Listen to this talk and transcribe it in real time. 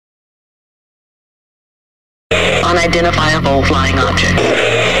unidentifiable flying object.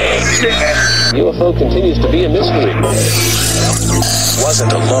 UFO continues to be a mystery.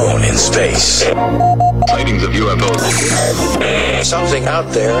 Wasn't alone in space. Sightings of UFOs. Something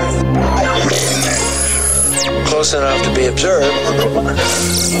out there, close enough to be observed.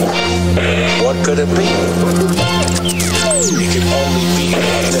 What could it be? It could only be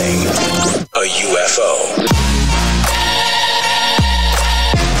one thing. A UFO.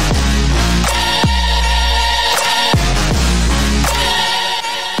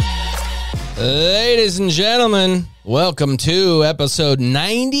 Ladies and gentlemen, welcome to episode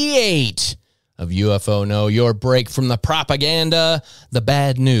 98 of UFO No, your break from the propaganda, the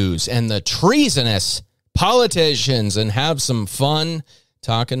bad news, and the treasonous politicians, and have some fun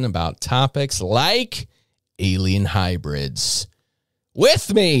talking about topics like alien hybrids.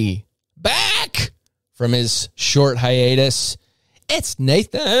 With me, back from his short hiatus, it's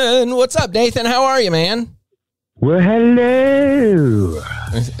Nathan. What's up, Nathan? How are you, man? Well, hello.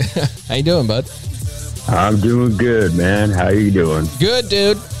 How you doing, bud? I'm doing good, man. How you doing? Good,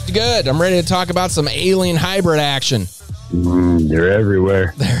 dude. Good. I'm ready to talk about some alien hybrid action. They're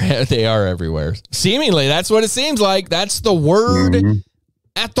everywhere. They are everywhere. Seemingly, that's what it seems like. That's the word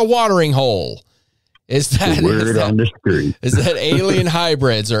at the watering hole. Is that the word on the street? Is that alien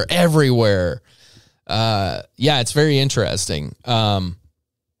hybrids are everywhere? Yeah, it's very interesting.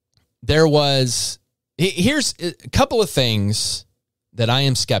 Here's a couple of things that I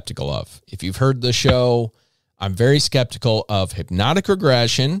am skeptical of. If you've heard the show, I'm very skeptical of hypnotic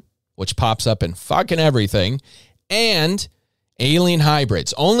regression, which pops up in fucking everything, and alien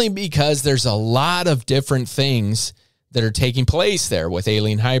hybrids, only because there's a lot of different things that are taking place there. With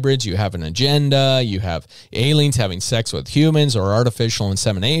alien hybrids, you have an agenda, you have aliens having sex with humans or artificial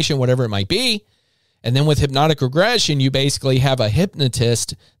insemination, whatever it might be. And then with hypnotic regression, you basically have a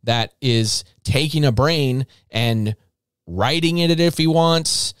hypnotist that is taking a brain and writing it if he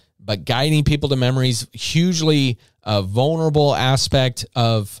wants, but guiding people to memories. Hugely vulnerable aspect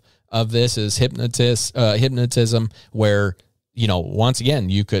of this is hypnotism, where, you know, once again,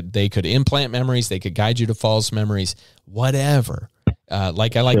 they could implant memories, they could guide you to false memories, whatever.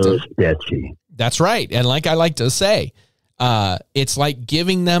 Sketchy. That's right. And like I like to say, it's like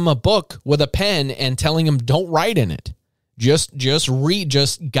giving them a book with a pen and telling them don't write in it. Just read,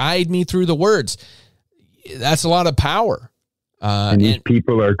 just guide me through the words. That's a lot of power. And these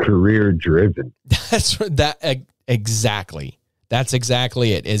people are career driven. Exactly. That's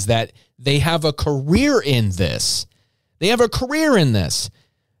exactly it, is that they have a career in this. They have a career in this.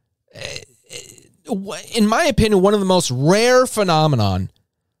 In my opinion, one of the most rare phenomenon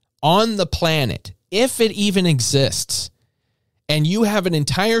on the planet, if it even exists. And you have an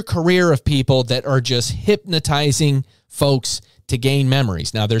entire career of people that are just hypnotizing folks to gain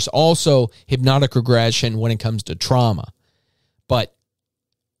memories. Now, there's also hypnotic regression when it comes to trauma. But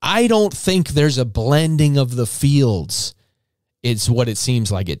I don't think there's a blending of the fields. It's what it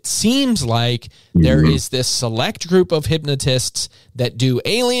seems like. It seems like there is this select group of hypnotists that do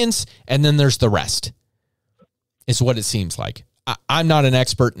aliens, and then there's the rest. Is what it seems like. I'm not an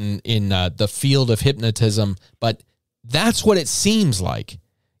expert in the field of hypnotism, but that's what it seems like.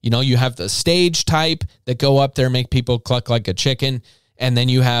 You know, you have the stage type that go up there, make people cluck like a chicken. And then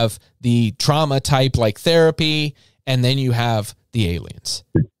you have the trauma type like therapy. And then you have the aliens.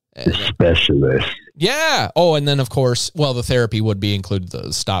 The specialists. Yeah. Oh, and then, of course, well, the therapy would be included,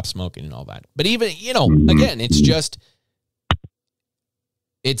 the stop smoking and all that. But even, you know, again,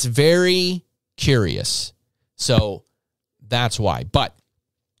 it's very curious. So that's why. But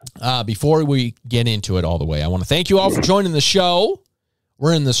before we get into it all the way, I want to thank you all for joining the show.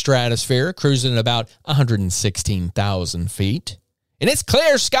 We're in the stratosphere, cruising at about 116,000 feet. And it's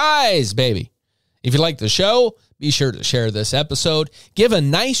clear skies, baby. If you like the show, be sure to share this episode. Give a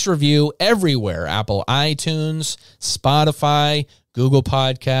nice review everywhere. Apple iTunes, Spotify, Google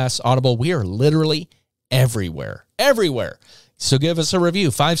Podcasts, Audible. We are literally everywhere. Everywhere. So give us a review.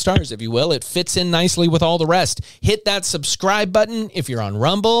 5 stars, if you will. It fits in nicely with all the rest. Hit that subscribe button if you're on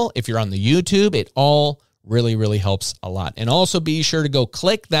Rumble, if you're on the YouTube. It all really, really helps a lot. And also be sure to go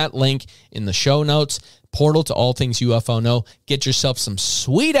click that link in the show notes. Portal to all things UFO No. Get yourself some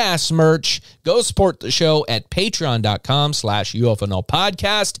sweet ass merch. Go support the show at patreon.com/UFO No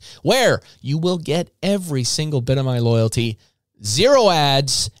podcast, where you will get every single bit of my loyalty, 0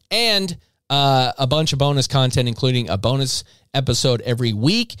 ads, and a bunch of bonus content, including a bonus episode every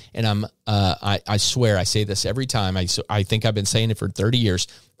week. And I swear I say this every time. I think I've been saying it for 30 years.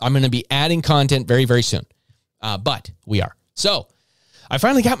 I'm going to be adding content very, very soon. But we are. So I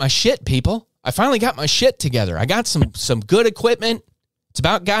finally got my shit, people. I finally got my shit together. I got some good equipment. It's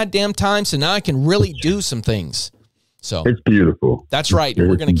about goddamn time, so now I can really do some things. So it's beautiful. That's right.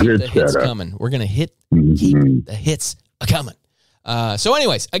 We're going to keep the hits coming. We're going to keep the hits coming. So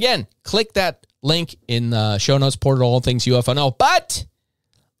anyways, again, click that link in the show notes portal, all things UFO No. But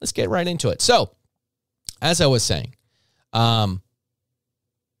let's get right into it. So, as I was saying,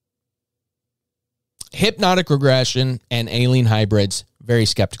 hypnotic regression and alien hybrids, very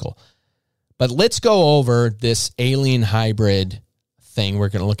skeptical. But let's go over this alien hybrid thing. We're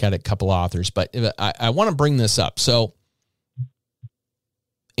going to look at a couple authors, but I want to bring this up. So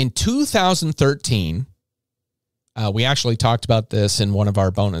in 2013, we actually talked about this in one of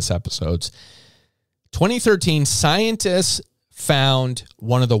our bonus episodes. 2013, scientists found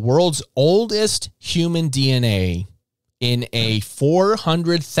one of the world's oldest human DNA in a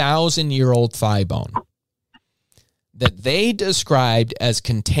 400,000-year-old thigh bone that they described as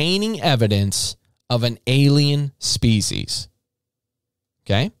containing evidence of an alien species.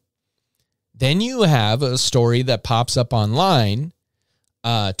 Okay? Then you have a story that pops up online,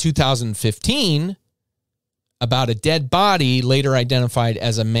 2015, about a dead body later identified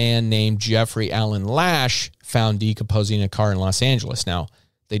as a man named Jeffrey Allen Lash found decomposing in a car in Los Angeles. Now,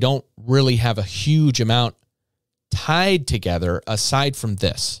 they don't really have a huge amount tied together aside from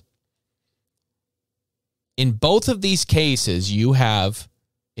this. In both of these cases, you have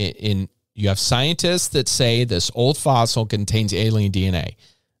scientists that say this old fossil contains alien DNA.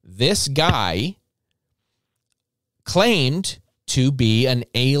 This guy claimed to be an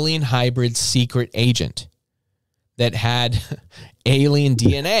alien hybrid secret agent that had alien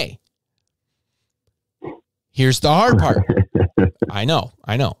DNA. Here's the hard part. I know.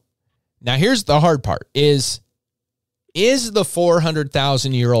 Now, here's the hard part. Is the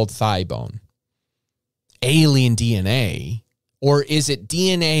 400,000-year-old thigh bone alien DNA, or is it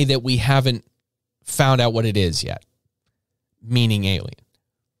DNA that we haven't found out what it is yet? Meaning alien.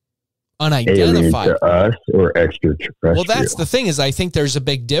 Unidentified. Alien to us or extraterrestrial? Well, that's the thing, is I think there's a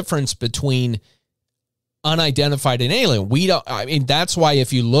big difference between unidentified and alien. We don't, I mean, that's why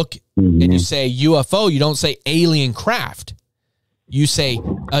if you look and you say UFO, you don't say alien craft. You say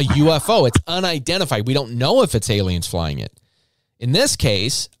a UFO. It's unidentified. We don't know if it's aliens flying it. In this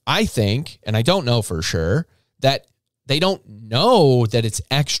case, I think, and I don't know for sure, that they don't know that it's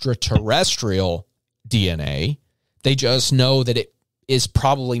extraterrestrial DNA. They just know that it is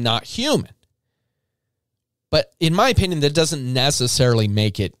probably not human. But in my opinion, that doesn't necessarily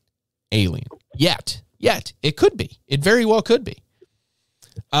make it alien. Yet. It could be. It very well could be.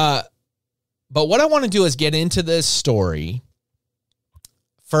 But what I want to do is get into this story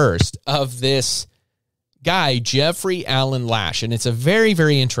first of this guy, Jeffrey Allen Lash. And it's a very,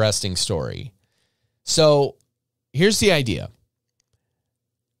 very interesting story. So here's the idea.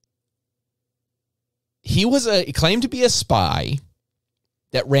 He claimed to be a spy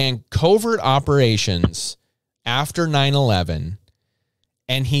that ran covert operations after 9/11,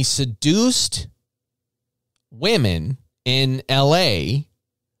 and he seduced women in LA.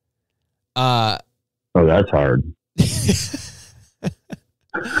 Oh, that's hard.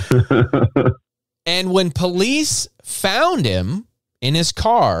 And when police found him in his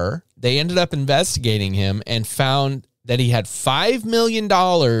car, they ended up investigating him and found that he had $5 million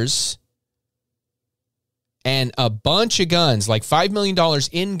and a bunch of guns, like $5 million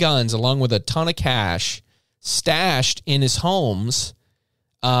in guns, along with a ton of cash stashed in his homes,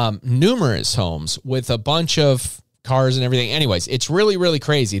 numerous homes with a bunch of cars and everything. Anyways, it's really, really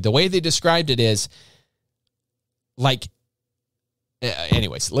crazy. The way they described it is like,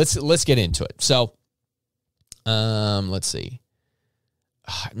 anyways, let's get into it. So, let's see.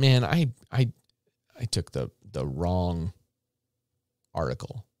 Man, I took the wrong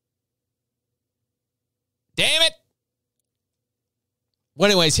article. Damn it. Well,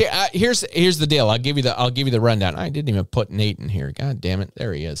 anyways, here's the deal. I'll give you the rundown. I didn't even put Nate in here. God damn it.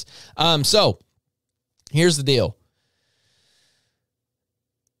 There he is. So here's the deal.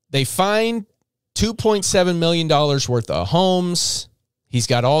 They find $2.7 million worth of homes. He's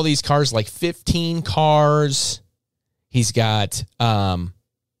got all these cars, like 15 cars. He's got 2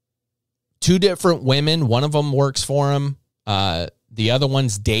 different women. One of them works for him. The other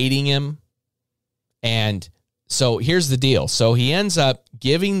one's dating him. And so here's the deal. So he ends up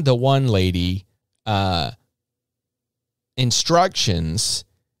giving the one lady instructions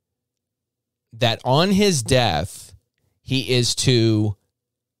that on his death, he is to...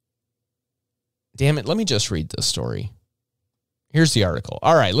 Damn it, let me just read this story. Here's the article.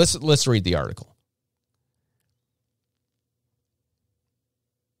 All right, let's read the article.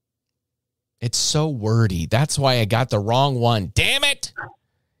 It's so wordy. That's why I got the wrong one. Damn it.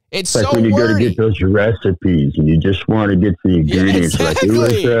 It's like so when you go to wordy. get those recipes and you just want to get the ingredients. Exactly,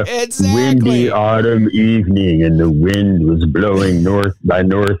 like it was a windy autumn evening and the wind was blowing north by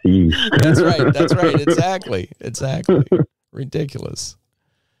northeast. That's right. Exactly. Ridiculous.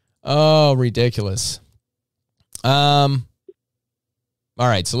 Oh, ridiculous. All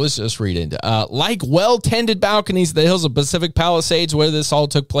right, so let's just read it. Like well-tended balconies of the hills of Pacific Palisades, where this all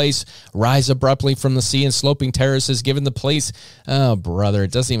took place, rise abruptly from the sea and sloping terraces, giving the place... Oh, brother,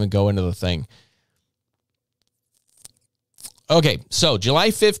 it doesn't even go into the thing. Okay, so July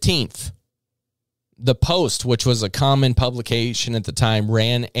 15th, The Post, which was a common publication at the time,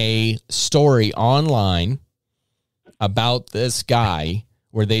 ran a story online about this guy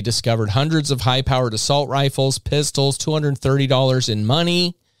where they discovered hundreds of high-powered assault rifles, pistols, $230 in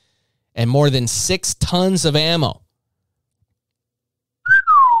money, and more than 6 tons of ammo.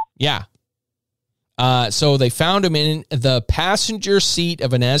 Yeah. So they found him in the passenger seat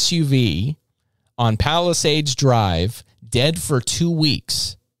of an SUV on Palisades Drive, dead for 2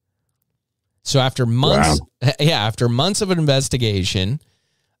 weeks. So after months, after months of an investigation,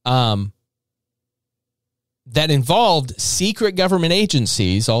 that involved secret government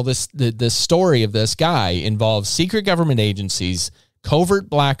agencies. All this, the story of this guy involves secret government agencies, covert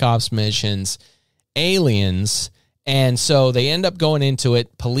black ops missions, aliens, and so they end up going into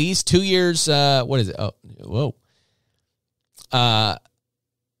it. Police 2 years. What is it? Oh, whoa.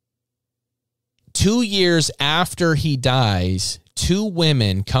 2 years after he dies, 2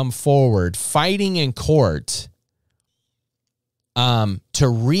 women come forward fighting in court to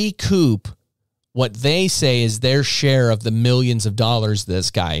recoup what they say is their share of the millions of dollars this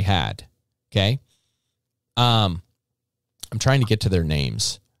guy had. Okay. I'm trying to get to their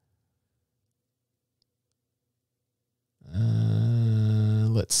names.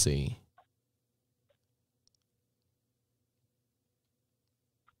 Let's see.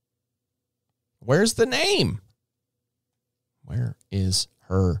 Where's the name? Where is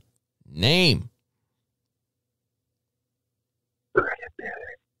her name?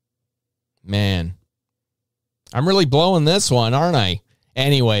 Man, I'm really blowing this one, aren't I?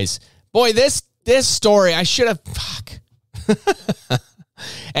 Anyways, boy, this story, I should have... Fuck.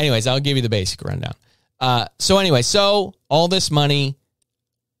 Anyways, I'll give you the basic rundown. So all this money,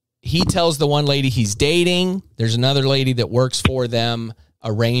 he tells the one lady he's dating. There's another lady that works for them,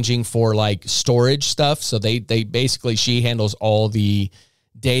 arranging for like storage stuff. So they basically, she handles all the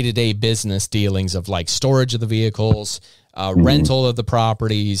day-to-day business dealings of like storage of the vehicles, rental of the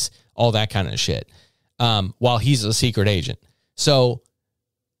properties, all that kind of shit, while he's a secret agent. So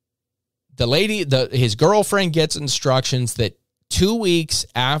the lady, his girlfriend gets instructions that 2 weeks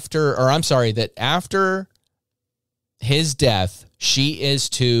after, that after his death, she is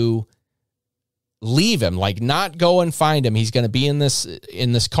to leave him, like not go and find him. He's going to be in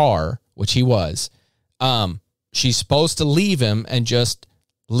this car, which he was. She's supposed to leave him and just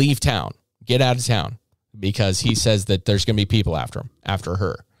leave town, get out of town, because he says that there's going to be people after him, after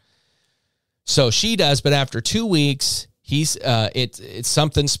her. So she does, but after 2 weeks, it's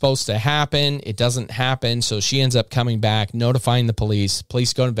something's supposed to happen. It doesn't happen. So she ends up coming back, notifying the police.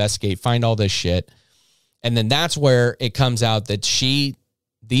 Police go investigate, find all this shit. And then that's where it comes out that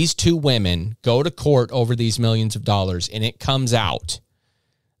these 2 women go to court over these millions of dollars. And it comes out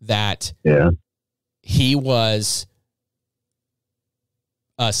that he was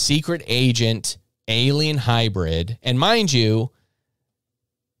a secret agent, alien hybrid. And mind you,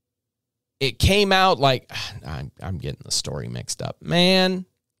 it came out like, I'm getting the story mixed up, man.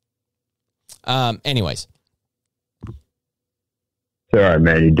 Anyways. It's all right,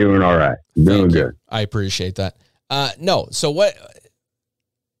 man. You're doing all right. You're doing good. I appreciate that. No. So what,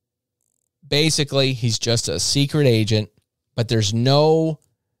 basically he's just a secret agent, but there's no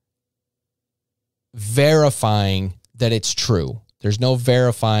verifying that it's true. There's no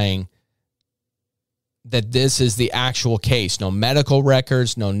verifying that this is the actual case. No medical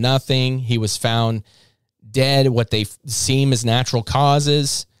records, no nothing. He was found dead, what they seem as natural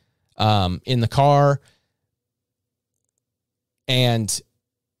causes, in the car. And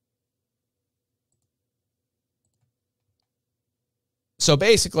so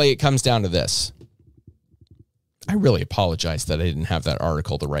basically it comes down to this. I really apologize that I didn't have that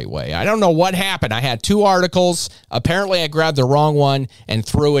article the right way. I don't know what happened. I had 2 articles. Apparently I grabbed the wrong one and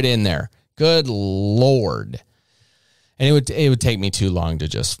threw it in there. Good Lord. And it would take me too long to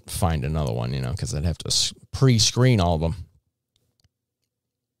just find another one, because I'd have to pre-screen all of them.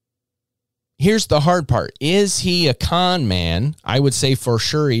 Here's the hard part. Is he a con man? I would say for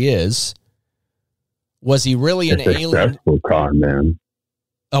sure he is. Was he really an alien? Successful con man.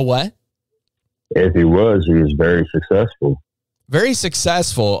 A what? If he was very successful. very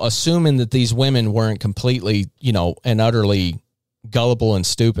successful, assuming that these women weren't completely, and utterly gullible and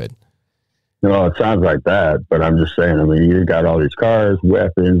stupid. No, it sounds like that, but I'm just saying, I mean, you got all these cars,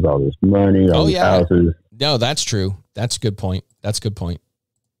 weapons, all this money, all these houses. No, that's true. That's a good point.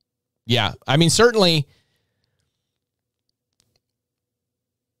 Yeah. I mean, certainly,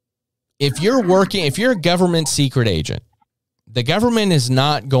 if you're a government secret agent, the government is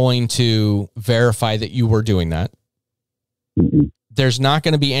not going to verify that you were doing that. Mm-mm. There's not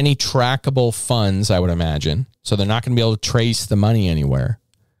going to be any trackable funds, I would imagine. So they're not going to be able to trace the money anywhere.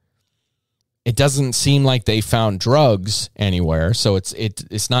 It doesn't seem like they found drugs anywhere, so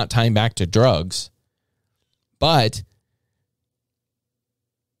it's not tying back to drugs. But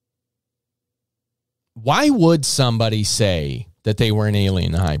why would somebody say that they were an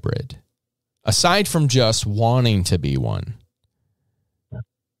alien hybrid, aside from just wanting to be one?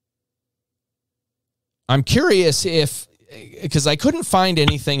 I'm curious because I couldn't find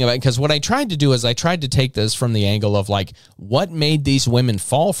anything about it, because what I tried to do is I tried to take this from the angle of like, what made these women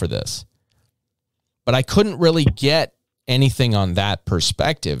fall for this? But I couldn't really get anything on that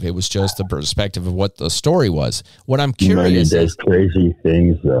perspective. It was just the perspective of what the story was. What I'm curious is crazy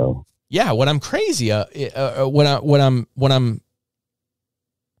things, though. Yeah, what I'm what I'm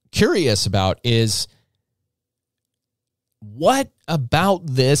curious about is, what about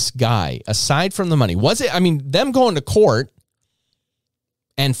this guy, aside from the money? Was it, I mean, them going to court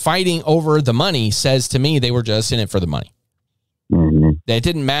and fighting over the money says to me they were just in it for the money. Mm-hmm. That it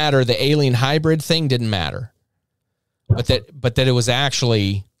didn't matter. The alien hybrid thing didn't matter. But that it was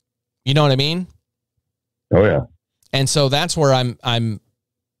actually, you know what I mean? Oh yeah. And so that's where I'm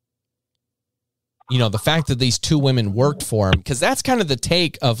the fact that these two women worked for him, because that's kind of the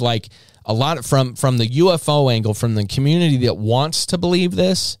take of like a lot from the UFO angle, from the community that wants to believe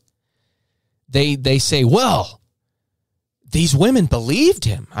this. They say, well, these women believed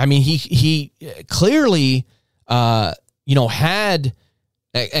him. I mean, he clearly had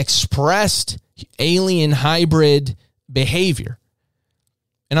expressed alien hybrid behavior.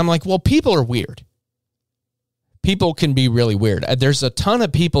 And I'm like, well, people are weird. People can be really weird. There's a ton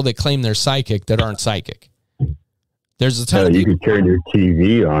of people that claim they're psychic that aren't psychic. There's a ton of people. You can turn your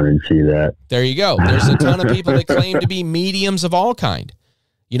TV on and see that. There you go. There's a ton of people that claim to be mediums of all kind.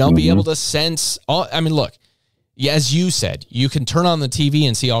 Be able to sense all. I mean, look, as you said, you can turn on the TV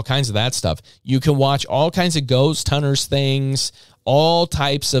and see all kinds of that stuff. You can watch all kinds of ghost hunters things, all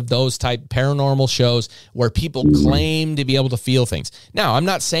types of those type paranormal shows where people claim to be able to feel things. Now, I'm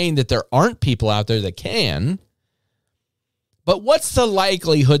not saying that there aren't people out there that can, but what's the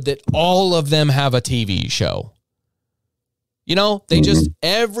likelihood that all of them have a TV show? They just,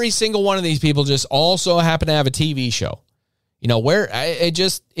 every single one of these people just also happen to have a TV show.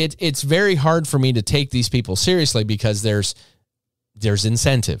 It's very hard for me to take these people seriously because there's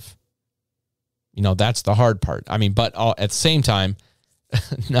incentive. That's the hard part. I mean, but at the same time,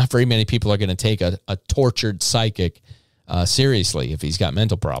 not very many people are going to take a tortured psychic seriously if he's got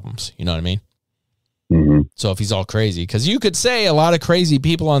mental problems. You know what I mean? Mm-hmm. So if he's all crazy, because you could say a lot of crazy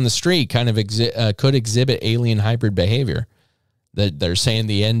people on the street kind of could exhibit alien hybrid behavior. That they're saying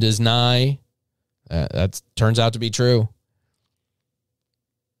the end is nigh. That turns out to be true.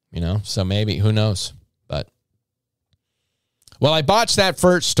 So maybe, who knows? But, well, I botched that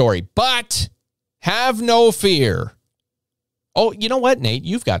first story, but have no fear. Oh, you know what, Nate?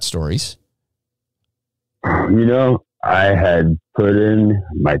 You've got stories. I had put in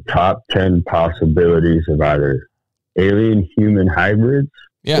my top 10 possibilities of either alien human hybrids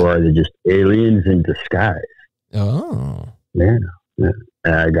or are they just aliens in disguise? Oh. Yeah.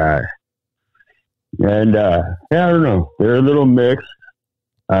 And I got, I don't know. They're a little mixed.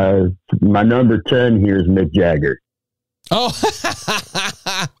 My number 10 here is Mick Jagger. Oh,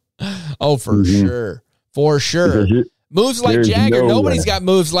 for sure. For sure. Moves like Jagger. Nobody's got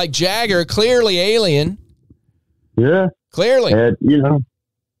moves like Jagger. Clearly alien. Yeah. Clearly. And,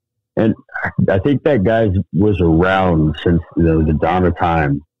 and I think that guy was around since, the dawn of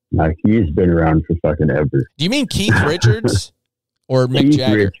time. Like, he's been around for fucking ever. Do you mean Keith Richards or Mick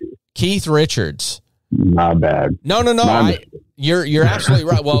Jagger? Keith Richards. My bad. No. You're absolutely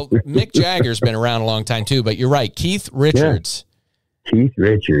right. Well, Mick Jagger's been around a long time too, but you're right. Keith Richards. Yeah. Keith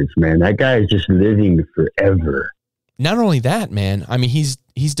Richards, man. That guy is just living forever. Not only that, man. I mean,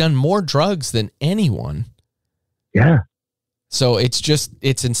 he's done more drugs than anyone. Yeah. So it's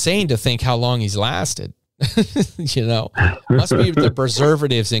insane to think how long he's lasted. Must be the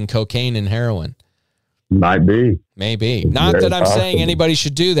preservatives in cocaine and heroin. Might be. Maybe. Not that I'm saying anybody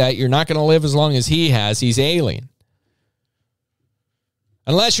should do that. You're not going to live as long as he has. He's alien.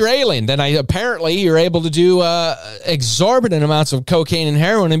 Unless you're alien, then apparently you're able to do exorbitant amounts of cocaine and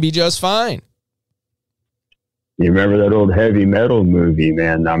heroin and be just fine. You remember that old heavy metal movie,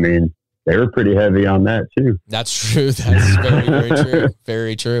 man? I mean, they were pretty heavy on that, too. That's true. That's very, very true.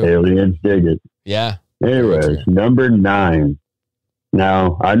 Very true. Aliens dig it. Yeah. Anyways, number 9.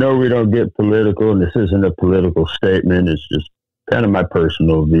 Now, I know we don't get political, and this isn't a political statement. It's just kind of my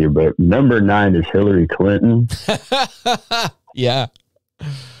personal view, but number 9 is Hillary Clinton. Yeah.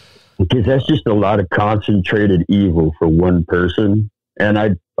 Because that's just a lot of concentrated evil for one person. And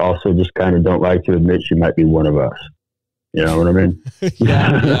I also just kind of don't like to admit she might be one of us. You know what I mean?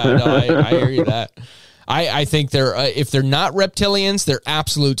 I hear you that. I think they're, if they're not reptilians, they're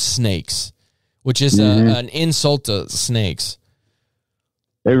absolute snakes, which is an insult to snakes.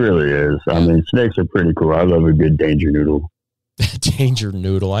 It really is. I mean, snakes are pretty cool. I love a good danger noodle. Danger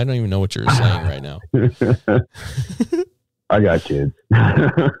noodle. I don't even know what you're saying right now. I got kids.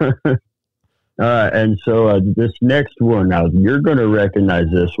 And so this next one, now you're going to recognize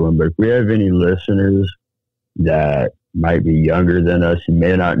this one, but if we have any listeners that might be younger than us, you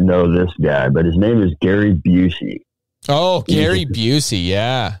may not know this guy, but his name is Gary Busey. Oh, Gary Busey,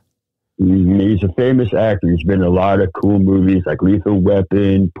 yeah. He's a famous actor. He's been in a lot of cool movies like Lethal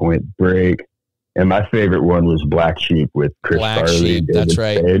Weapon, Point Break, and my favorite one was Black Sheep with Chris Farley. That's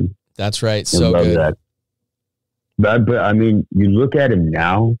right. Spade. That's right. So good. That. But I mean, you look at him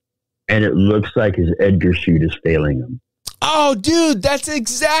now, and it looks like his Edgar suit is failing him. Oh, dude, that's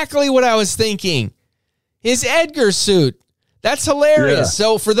exactly what I was thinking. His Edgar suit. That's hilarious. Yeah.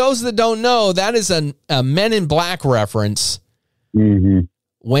 So for those that don't know, that is a Men in Black reference. Mm-hmm.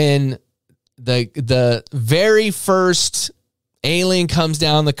 When the very first alien comes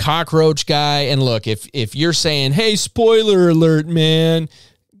down, the cockroach guy, and look, if you're saying, hey, spoiler alert, man,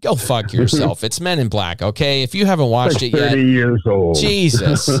 go fuck yourself. It's Men in Black, okay? If you haven't watched it yet. 30 years old.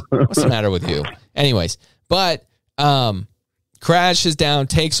 Jesus. What's the matter with you? Anyways, but crashes down,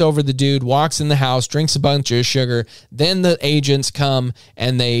 takes over the dude, walks in the house, drinks a bunch of sugar. Then the agents come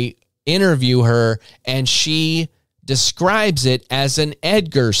and they interview her, and she describes it as an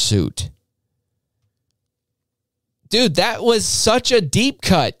Edgar suit. Dude, that was such a deep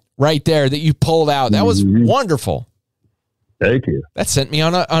cut right there that you pulled out. That was wonderful. Thank you. That sent me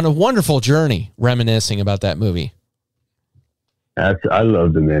on a wonderful journey reminiscing about that movie. I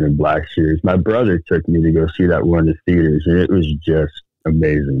love the Men in Black series. My brother took me to go see that one in the theaters, and it was just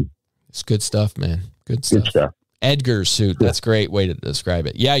amazing. It's good stuff, man. Good stuff. Edgar suit. That's a great way to describe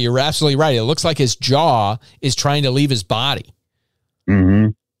it. Yeah, you're absolutely right. It looks like his jaw is trying to leave his body. Mm-hmm.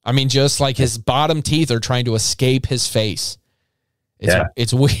 I mean, just like his bottom teeth are trying to escape his face.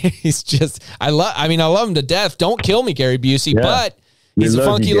 It's weird. He's just, I love him to death. Don't kill me, Gary Busey, but he's a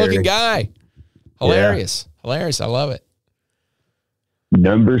funky looking guy. Hilarious. Yeah. Hilarious. I love it.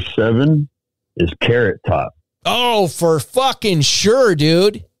 Number 7 is Carrot Top. Oh, for fucking sure,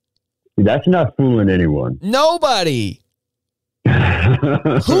 dude. That's not fooling anyone. Nobody.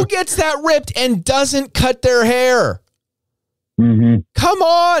 Who gets that ripped and doesn't cut their hair? Mm-hmm. Come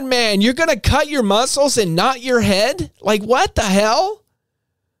on, man. You're going to cut your muscles and not your head? Like, what the hell?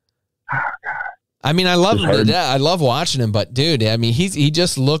 I mean, I love him to death. I love watching him, but dude, I mean, he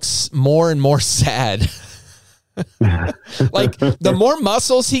just looks more and more sad. Like, the more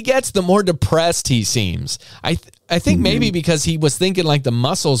muscles he gets, the more depressed he seems. I think maybe because he was thinking like the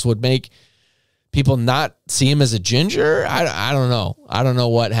muscles would make people not see him as a ginger. I don't know. I don't know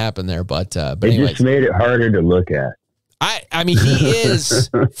what happened there, but it just made it harder to look at. I mean, he is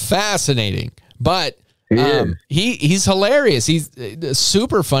fascinating, but he's hilarious. He's a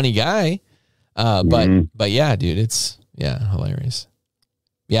super funny guy. But yeah, dude, it's hilarious.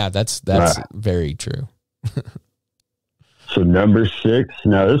 Yeah, that's very true. So number 6.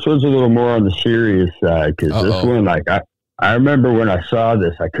 Now this one's a little more on the serious side, because this one, like I remember when I saw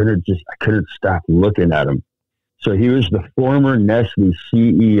this, I couldn't stop looking at him. So he was the former Nestle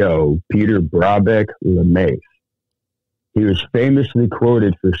CEO, Peter Brabeck LeMay. He was famously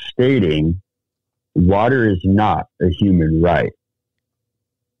quoted for stating, "Water is not a human right."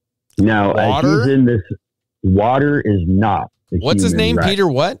 Now, as he's in this, water is not a What's his name? Right. Peter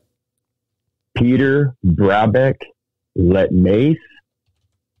what? Peter Brabeck LeMay.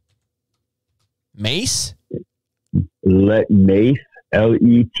 Mace? LeMay,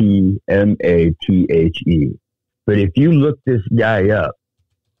 Letmathe. But if you look this guy up,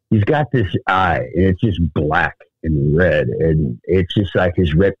 he's got this eye, and it's just black and red, and it's just like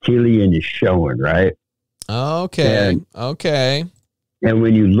his reptilian is showing, right? Okay. And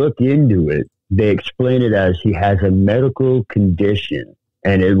when you look into it, they explain it as he has a medical condition,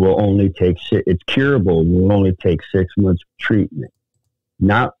 and it will only take it's curable. It will only take 6 months of treatment.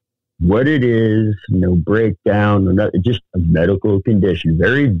 not what it is, no breakdown, no nothing, just a medical condition.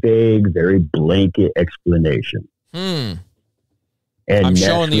 Very vague, very blanket explanation. And I'm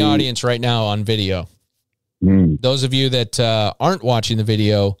showing the audience right now on video. Those of you that aren't watching the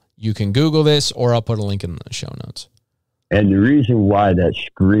video, you can Google this, or I'll put a link in the show notes. And the reason why that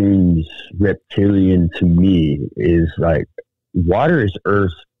screams reptilian to me is like water is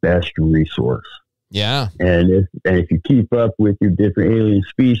Earth's best resource. Yeah. And if you keep up with your different alien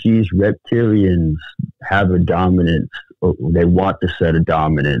species, reptilians have a dominance. They want to set a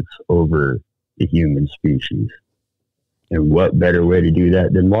dominance over the human species. And what better way to do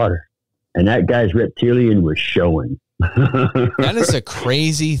that than water? And that guy's reptilian was showing. That is a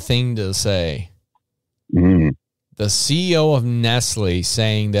crazy thing to say. The CEO of Nestle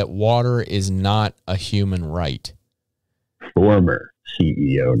saying that water is not a human right. Former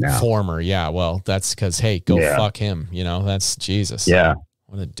CEO now. Former, yeah. Well, that's because, hey, go fuck him. You know, that's Jesus. Yeah.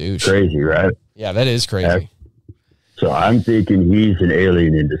 What a douche. Crazy, right? Yeah, that is crazy. So I'm thinking he's an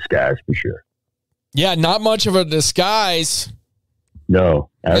alien in disguise for sure. Yeah, not much of a disguise. No,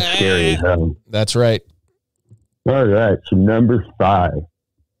 that's scary as hell. That's right. All right, so number 5.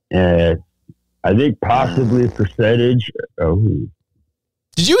 And I think possibly percentage. Oh.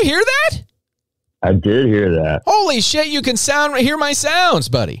 Did you hear that? I did hear that. Holy shit, you can hear my sounds,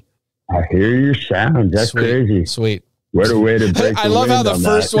 buddy. I hear your sounds. That's sweet, crazy. Sweet. What a way to break I love how the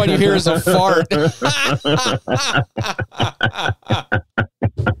first one you hear is a fart.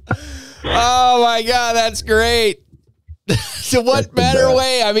 Oh my God, that's great. So what better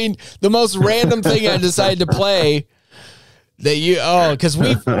way? I mean, the most random thing I decided to play that because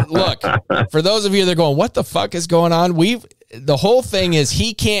look, for those of you that are going, what the fuck is going on? The whole thing is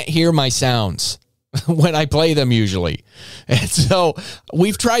he can't hear my sounds when I play them usually. And so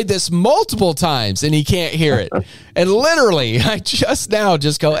we've tried this multiple times and he can't hear it. And literally I just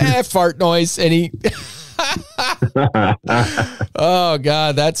go, fart noise. And he, oh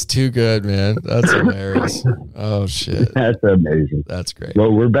God, that's too good, man. That's hilarious. Oh shit. That's amazing. That's great.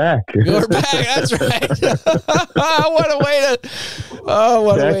 Well, we're back. We're back. That's right. What a way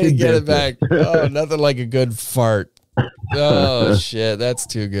to get it back. Oh, nothing like a good fart. Oh shit. That's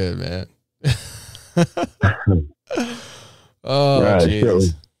too good, man. Oh, right, Jesus.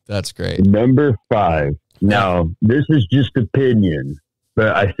 So that's great. Number 5. Now, this is just opinion,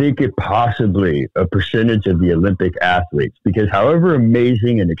 but I think it possibly a percentage of the Olympic athletes, because however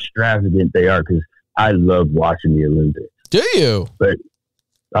amazing and extravagant they are, because I love watching the Olympics. Do you? But,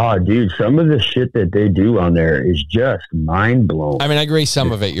 oh, dude, some of the shit that they do on there is just mind blowing. I mean, I agree.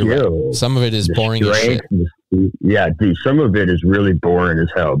 Some of it, you're right. Some of it is boring as shit. Yeah, dude, some of it is really boring as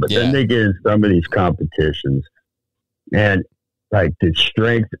hell. But then they get in some of these competitions, and like the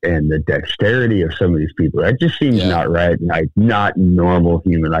strength and the dexterity of some of these people, that just seems not right. Like not normal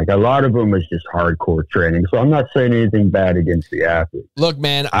human. Like a lot of them is just hardcore training. So I'm not saying anything bad against the athletes. Look,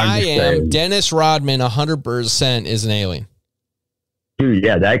 man, I am Dennis Rodman. 100% is an alien. Dude,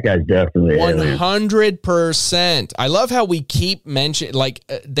 yeah, that guy's definitely 100%. I love how we keep mentioning,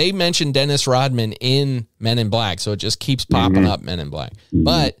 they mentioned Dennis Rodman in Men in Black, so it just keeps popping up, Men in Black.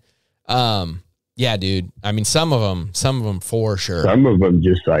 But, yeah, dude. I mean, some of them for sure. Some of them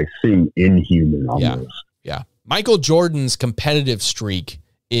just like seem inhuman almost. Yeah. Michael Jordan's competitive streak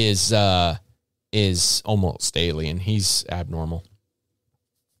is almost alien. He's abnormal.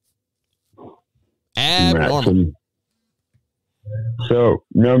 So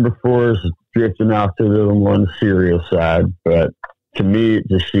number 4 is drifting off to the little more serious side, but to me it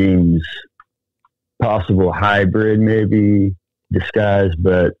just seems possible hybrid, maybe disguise,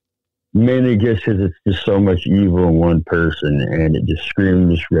 but mainly just because it's just so much evil in one person, and it just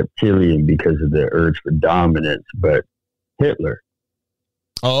screams reptilian because of the urge for dominance. But Hitler.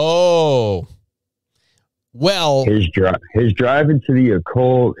 Oh, well, his drive into the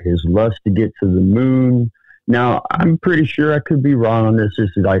occult, his lust to get to the moon. Now, I'm pretty sure I could be wrong on this. This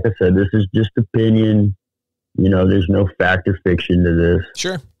is, like I said, this is just opinion. You know, there's no fact or fiction to this.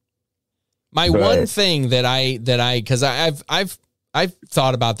 Sure. One thing because I've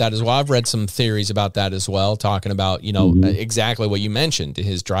thought about that as well. I've read some theories about that as well, talking about, exactly what you mentioned,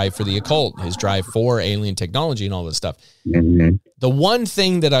 his drive for the occult, his drive for alien technology and all this stuff. The one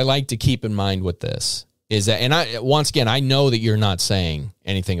thing that I like to keep in mind with this is that, and once again, I know that you're not saying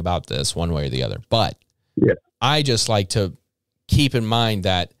anything about this one way or the other, but I just like to keep in mind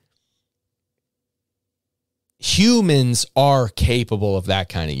that humans are capable of that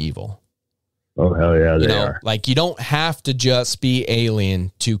kind of evil. Oh, hell yeah, they are. Like, you don't have to just be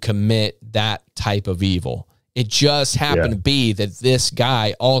alien to commit that type of evil. It just happened to be that this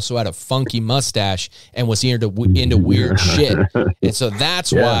guy also had a funky mustache and was into weird shit. And so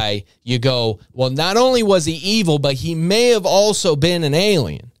that's why you go, well, not only was he evil, but he may have also been an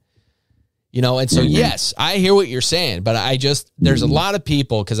alien. You know, and so, yes, I hear what you're saying, but there's a lot of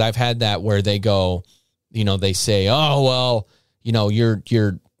people, because I've had that where they go, you know, they say, oh, well, you know, you're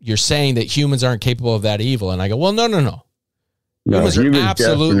saying that humans aren't capable of that evil. And I go, well, no. Humans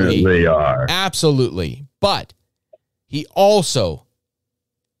definitely are. Absolutely. But he also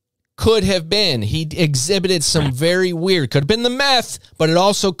could have been. He exhibited some very weird. Could have been the meth, but it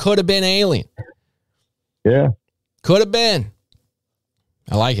also could have been alien. Yeah. Could have been.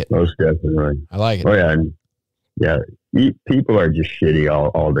 I like it. Most definitely. I like it. Oh, yeah. And people are just shitty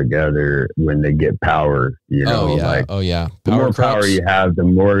all together when they get power, you know. Oh, yeah. The more power you have, the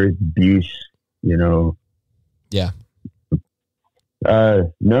more abuse, you know. Yeah.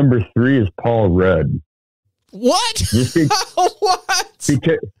 Number 3 is Paul Rudd. What? What?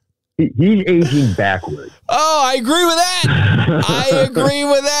 Because he's aging backwards. Oh, I agree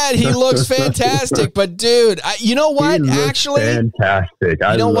with that. He looks fantastic. But, dude, you know what? Actually, fantastic.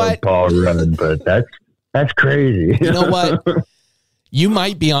 I love Paul Rudd, but that's crazy. You know what? You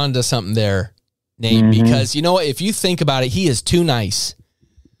might be onto something there, Nate, because, you know what? If you think about it, he is too nice.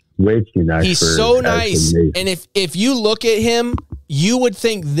 Way too nice. He's so nice. And if you look at him, you would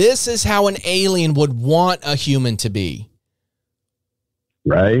think this is how an alien would want a human to be.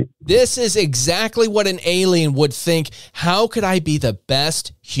 Right? This is exactly what an alien would think. How could I be the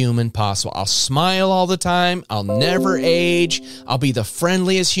best human possible? I'll smile all the time. I'll never age. I'll be the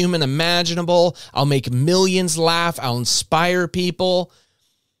friendliest human imaginable. I'll make millions laugh. I'll inspire people.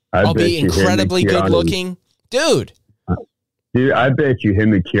 I'll be incredibly good looking. Dude, I bet you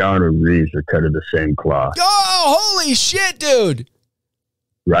him and Keanu Reeves are cut of the same cloth. Oh, holy shit, dude.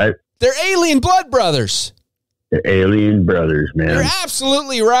 Right? They're alien blood brothers. They're alien brothers, man. You're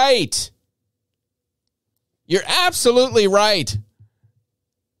absolutely right. You're absolutely right.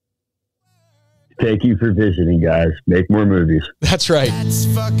 Thank you for visiting, guys. Make more movies. That's right. That's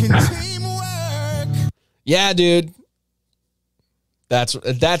fucking teamwork. Yeah, dude. That's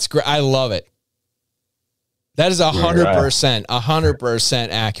great. I love it. That is 100%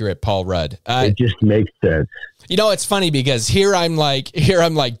 accurate, Paul Rudd. It just makes sense. You know, it's funny because here I'm like,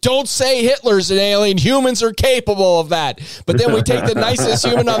 don't say Hitler's an alien. Humans are capable of that. But then we take the nicest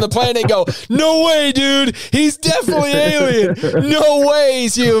human on the planet and go, no way, dude. He's definitely alien. No way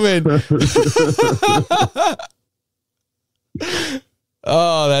he's human.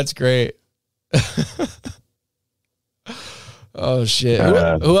 Oh, that's great. Oh, shit.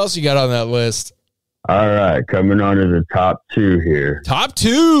 Who else you got on that list? All right, coming on to the top 2 here. Top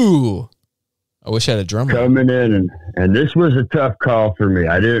 2. I wish I had a drum roll. Coming in, and this was a tough call for me.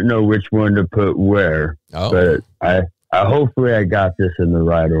 I didn't know which one to put where, but I hopefully I got this in the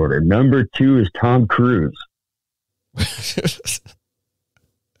right order. Number 2 is Tom Cruise.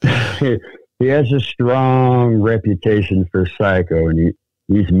 He has a strong reputation for psycho, and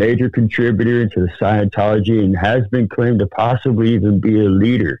he's a major contributor to Scientology and has been claimed to possibly even be a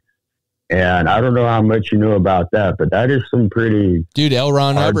leader. And I don't know how much you know about that, but that is some pretty L.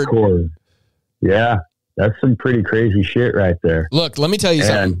 Ron Hubbard. Yeah, that's some pretty crazy shit right there. Look, let me tell you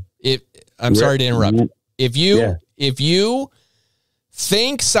something. I'm sorry to interrupt. If you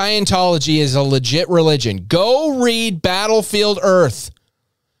think Scientology is a legit religion, go read Battlefield Earth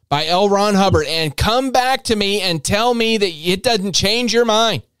by L. Ron Hubbard and come back to me and tell me that it doesn't change your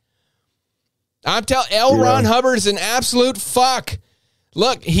mind. I'm telling L. Ron Hubbard is an absolute fuck.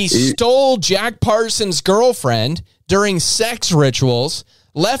 Look, he stole Jack Parsons' girlfriend during sex rituals,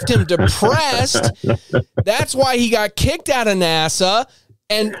 left him depressed. That's why he got kicked out of NASA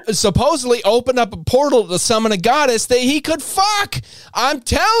and supposedly opened up a portal to summon a goddess that he could fuck. I'm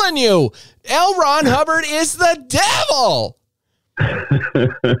telling you, L. Ron Hubbard is the devil.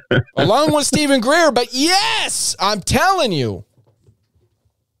 Along with Stephen Greer, but yes, I'm telling you.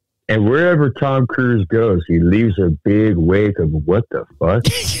 And wherever Tom Cruise goes, he leaves a big wake of what the fuck?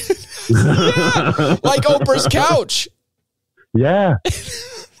 Yeah, like Oprah's couch. Yeah.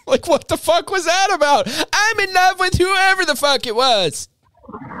 Like, what the fuck was that about? I'm in love with whoever the fuck it was.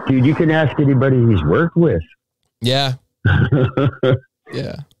 Dude, you can ask anybody he's worked with. Yeah.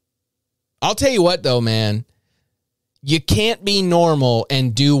 Yeah. I'll tell you what, though, man. You can't be normal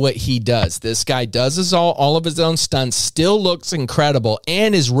and do what he does. This guy does all of his own stunts, still looks incredible,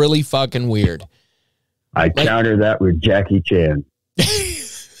 and is really fucking weird. I counter that with Jackie Chan.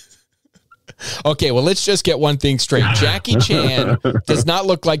 Okay, well, let's just get one thing straight. Jackie Chan does not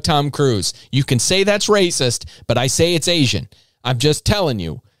look like Tom Cruise. You can say that's racist, but I say it's Asian. I'm just telling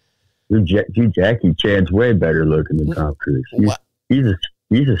you. Dude, Jackie Chan's way better looking than Tom Cruise. He's a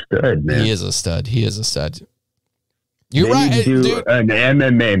stud, man. He is a stud. You're They right, need to do dude. an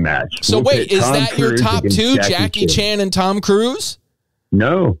MMA match. So We'll wait, pit is Tom that your Cruise top against two, Jackie Chan and Tom Cruise?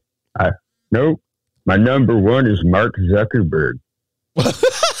 No. Nope. My number one is Mark Zuckerberg.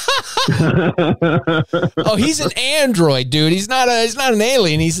 Oh, he's an android, dude. He's not an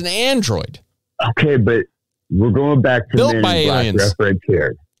alien. He's an android. Okay, but we're going back to Built Men by in Black aliens. reference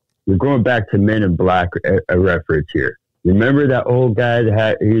here. We're going back to Men in Black a reference here. Remember that old guy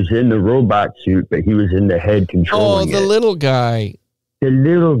he was in the robot suit, but he was in the head controlling Oh, the little guy. The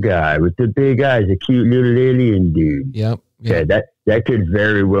little guy with the big eyes, the cute little alien dude. Yep. Yeah, that could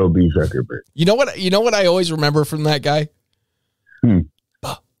very well be Zuckerberg. You know what I always remember from that guy?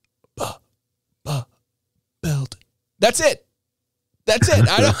 Belt. That's it. I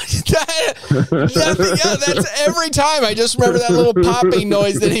don't. Nothing else. That's every time. I just remember that little popping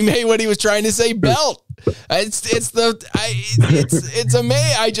noise that he made when he was trying to say belt. It's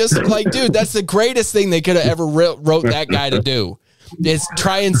amazing. I just like, dude, that's the greatest thing they could have ever wrote that guy to do. Is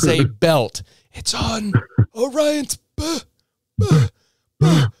try and say belt. It's on Orion's belt.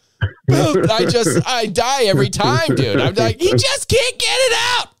 I die every time, dude. I'm like, he just can't get it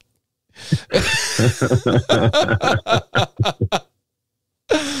out.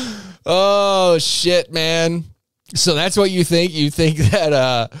 Oh shit, man. So that's what you think? You think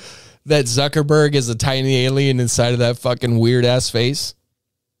that that Zuckerberg is a tiny alien inside of that fucking weird ass face?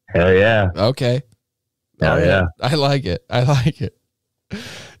 Hell yeah. Okay. Hell yeah. I like it.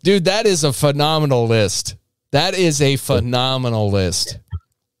 Dude, that is a phenomenal list. I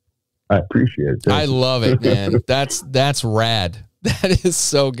appreciate it. I love it, man. That's rad. That is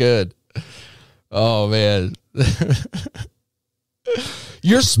so good. Oh man.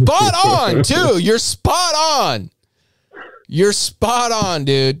 You're spot on, too. You're spot on,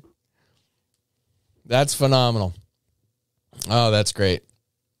 dude. That's phenomenal. Oh, that's great.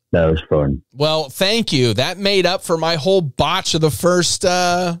 That was fun. Well, thank you. That made up for my whole botch of the first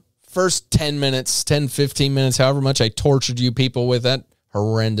 10 minutes, 10, 15 minutes, however much I tortured you people with that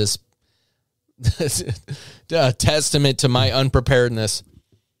horrendous testament to my unpreparedness.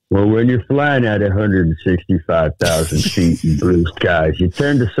 Well, when you're flying at 165,000 feet in blue skies, you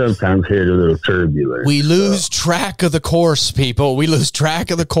tend to sometimes hit a little turbulence. We lose track of the course, people. We lose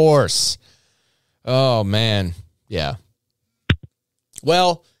track of the course. Oh, man. Yeah.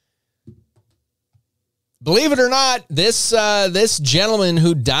 Well, believe it or not, this gentleman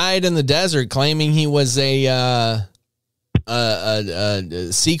who died in the desert claiming he was a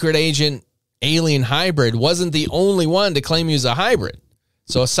secret agent alien hybrid wasn't the only one to claim he was a hybrid.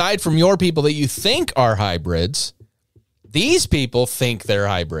 So aside from your people that you think are hybrids, these people think they're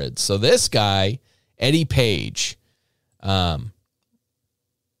hybrids. So this guy, Eddie Page, wait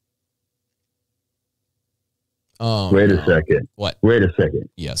a second. What? Wait a second.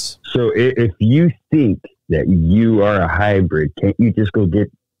 Yes. So if you think that you are a hybrid, can't you just go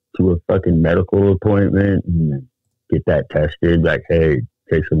get to a fucking medical appointment and get that tested? Like, hey,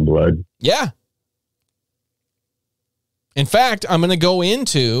 take some blood. Yeah. In fact, I'm going to go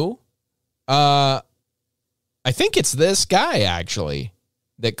into, I think it's this guy actually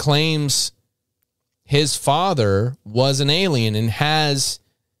that claims his father was an alien and has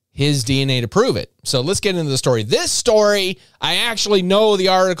his DNA to prove it. So let's get into the story. This story, I actually know the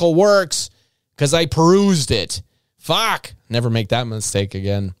article works because I perused it. Fuck. Never make that mistake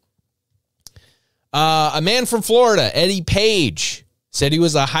again. A man from Florida, Eddie Page, said he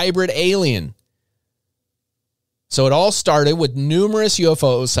was a hybrid alien. So it all started with numerous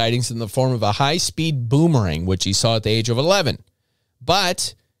UFO sightings in the form of a high-speed boomerang, which he saw at the age of 11.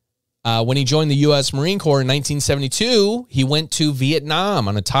 But when he joined the U.S. Marine Corps in 1972, he went to Vietnam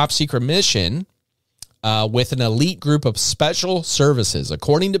on a top-secret mission with an elite group of special services.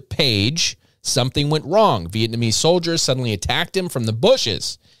 According to Page, something went wrong. Vietnamese soldiers suddenly attacked him from the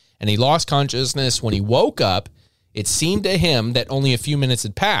bushes, and he lost consciousness. When he woke up, it seemed to him that only a few minutes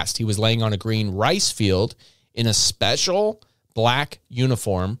had passed. He was laying on a green rice field in a special black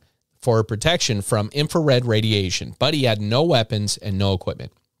uniform for protection from infrared radiation, but he had no weapons and no equipment.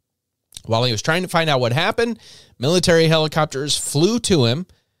 While he was trying to find out what happened, military helicopters flew to him.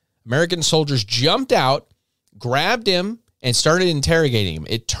 American soldiers jumped out, grabbed him, and started interrogating him.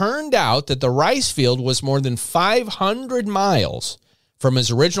 It turned out that the rice field was more than 500 miles from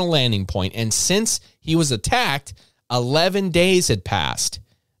his original landing point, and since he was attacked, 11 days had passed.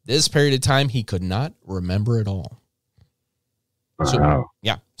 This period of time, he could not remember at all. Wow.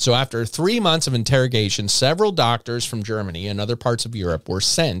 So after 3 months of interrogation, several doctors from Germany and other parts of Europe were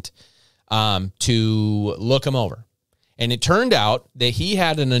sent to look him over. And it turned out that he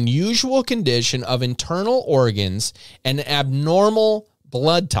had an unusual condition of internal organs and abnormal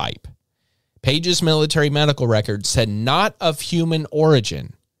blood type. Page's military medical record said not of human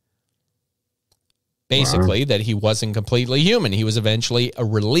origin. Basically, that he wasn't completely human. He was eventually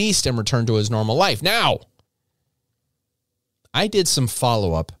released and returned to his normal life. Now, I did some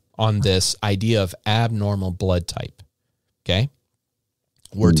follow-up on this idea of abnormal blood type. Okay?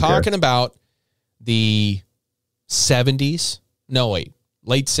 We're talking about the 70s. No, wait.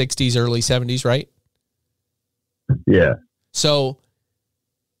 Late 60s, early 70s, right? Yeah. So,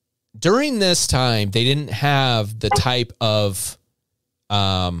 during this time, they didn't have the type of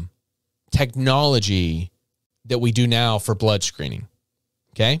technology that we do now for blood screening.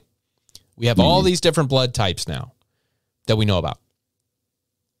 Okay? We have all these different blood types now that we know about.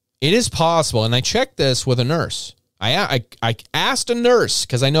 It is possible, and I checked this with a nurse. I asked a nurse,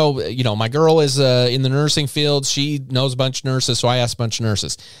 because I know, my girl is in the nursing field. She knows a bunch of nurses, so I asked a bunch of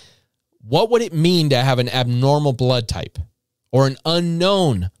nurses. What would it mean to have an abnormal blood type or an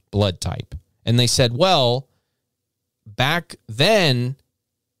unknown blood type? And they said, well, back then,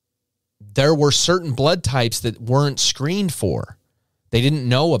 there were certain blood types that weren't screened for. They didn't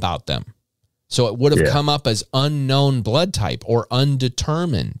know about them. So it would have come up as unknown blood type or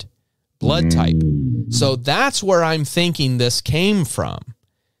undetermined blood type. So that's where I'm thinking this came from,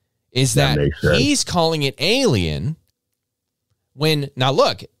 is that he's calling it alien when, now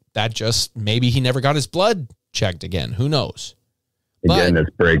look, that just, maybe he never got his blood checked again. Who knows? Again, that's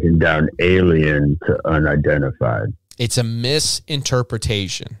breaking down alien to unidentified. It's a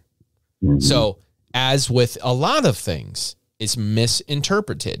misinterpretation. So, as with a lot of things, it's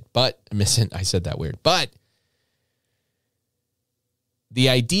misinterpreted. But, I said that weird. But, the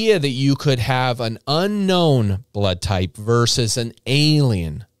idea that you could have an unknown blood type versus an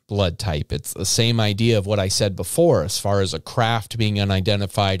alien blood type, it's the same idea of what I said before, as far as a craft being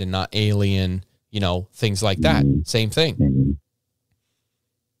unidentified and not alien, things like that. Same thing.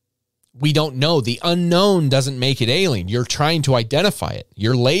 We don't know. The unknown doesn't make it alien. You're trying to identify it.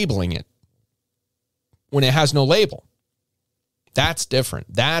 You're labeling it when it has no label. That's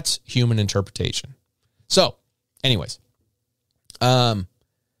different. That's human interpretation. So, anyways,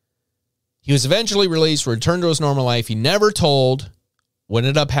 he was eventually released, returned to his normal life. He never told what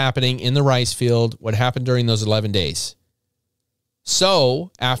ended up happening in the rice field, what happened during those 11 days.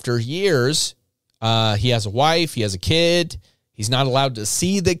 So, after years, he has a wife, he has a kid. He's not allowed to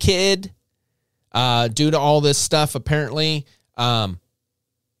see the kid due to all this stuff, apparently. Then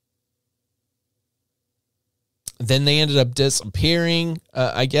they ended up disappearing,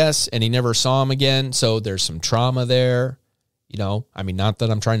 I guess, and he never saw him again. So there's some trauma there. Not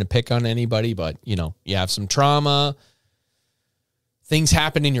that I'm trying to pick on anybody, but, you have some trauma. Things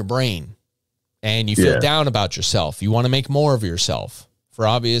happen in your brain, and you feel down about yourself. You want to make more of yourself for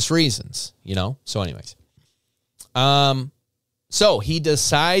obvious reasons, So anyways. So he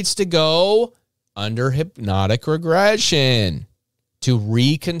decides to go under hypnotic regression to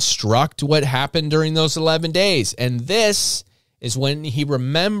reconstruct what happened during those 11 days. And this is when he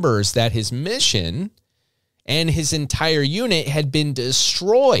remembers that his mission and his entire unit had been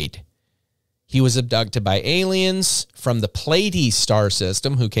destroyed. He was abducted by aliens from the Pleiades star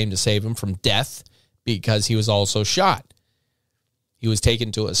system who came to save him from death because he was also shot. He was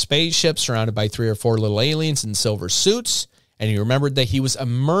taken to a spaceship surrounded by 3 or 4 little aliens in silver suits, and he remembered that he was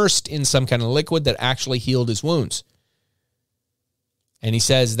immersed in some kind of liquid that actually healed his wounds. And he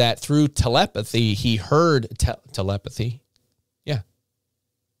says that through telepathy, he heard telepathy. Yeah.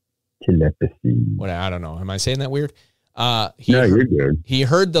 Telepathy. What, I don't know. Am I saying that weird? No, you're good. He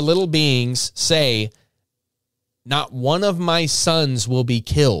heard the little beings say, "Not one of my sons will be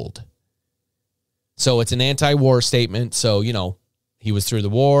killed." So it's an anti-war statement. So, he was through the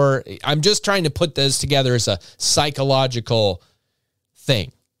war. I'm just trying to put this together as a psychological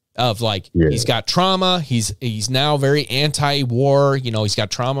thing of he's got trauma. He's now very anti-war. He's got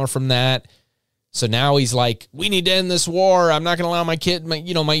trauma from that. So now he's like, we need to end this war. I'm not going to allow my kid,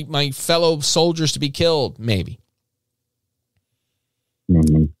 my fellow soldiers to be killed. Maybe.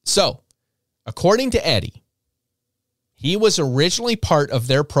 So, according to Eddie, he was originally part of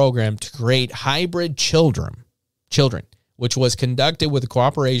their program to create hybrid children, which was conducted with the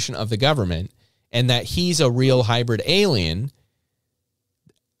cooperation of the government, and that he's a real hybrid alien,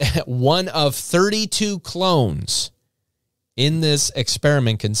 one of 32 clones in this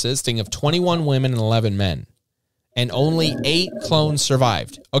experiment consisting of 21 women and 11 men, and only 8 clones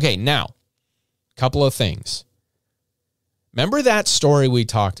survived. Okay, now, a couple of things. Remember that story we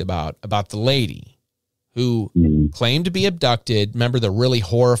talked about the lady who claimed to be abducted? Remember the really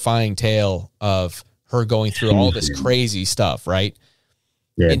horrifying tale of her going through all this crazy stuff, right?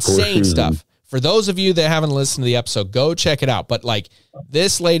 Yeah, insane stuff. For those of you that haven't listened to the episode, go check it out. But like,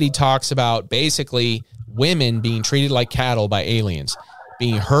 this lady talks about basically women being treated like cattle by aliens,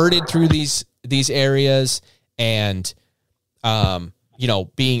 being herded through these areas, and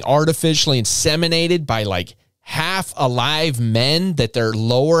being artificially inseminated by like half alive men, that their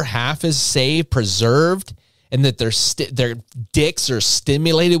lower half is preserved, and that their dicks are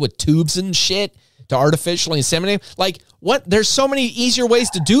stimulated with tubes and shit to artificially inseminate. Like, what? There's so many easier ways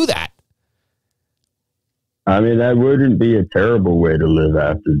to do that. I mean, that wouldn't be a terrible way to live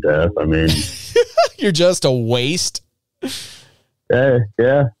after death. I mean, you're just a waste. Yeah.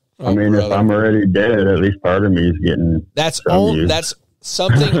 Oh, I mean, brother. if I'm already dead, at least part of me is getting. That's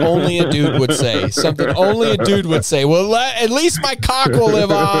something only a dude would say. Something only a dude would say. Well, at least my cock will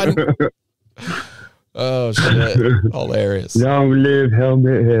live on. Oh, shit. Hilarious. Long live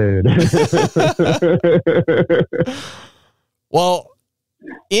Helmet Head. Well,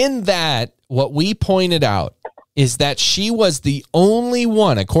 in that, what we pointed out is that she was the only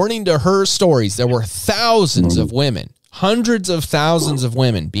one, according to her stories, there were thousands of women, hundreds of thousands of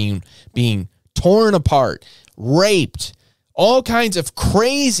women being torn apart, raped, all kinds of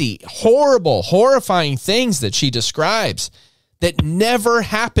crazy, horrible, horrifying things that she describes that never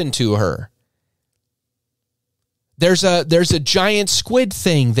happened to her. There's a giant squid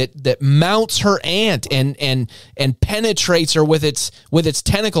thing that mounts her aunt and penetrates her with its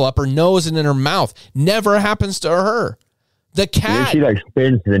tentacle up her nose and in her mouth. Never happens to her. The cat. She like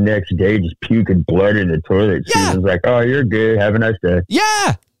spends the next day just puking blood in the toilet. Yeah. She was like, "Oh, you're good. Have a nice day."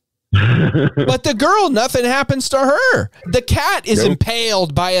 Yeah. But the girl, nothing happens to her. The cat is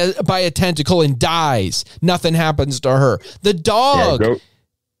impaled by a tentacle and dies. Nothing happens to her. The dog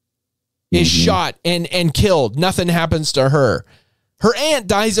is shot and killed. Nothing happens to her. Her aunt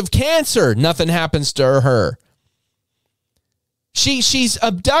dies of cancer. Nothing happens to her. She's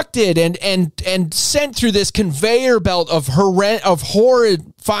abducted and sent through this conveyor belt of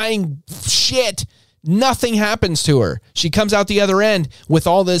horrifying shit. Nothing happens to her. She comes out the other end with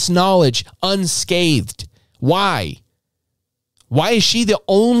all this knowledge unscathed. Why? Why is she the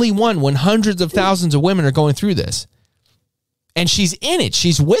only one when hundreds of thousands of women are going through this? And she's in it.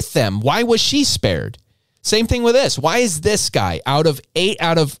 She's with them. Why was she spared? Same thing with this. Why is this guy out of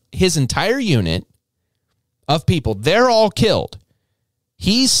his entire unit of people, they're all killed,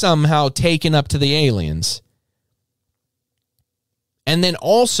 he's somehow taken up to the aliens? And then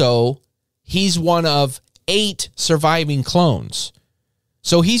also, he's one of 8 surviving clones.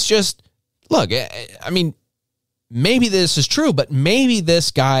 So he's just, look, I mean, maybe this is true, but maybe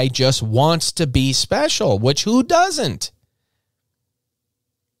this guy just wants to be special, which who doesn't?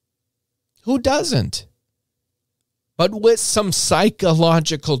 Who doesn't? But with some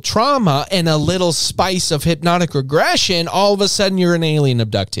psychological trauma and a little spice of hypnotic regression, all of a sudden you're an alien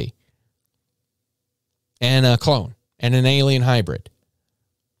abductee. And a clone. And an alien hybrid.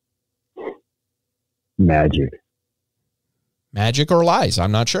 Magic or lies,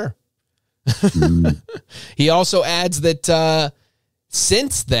 I'm not sure. He also adds that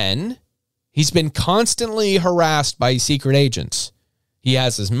since then, he's been constantly harassed by secret agents. He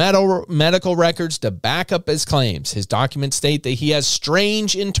has his medical records to back up his claims. His documents state that he has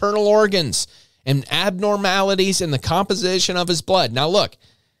strange internal organs and abnormalities in the composition of his blood. Now look,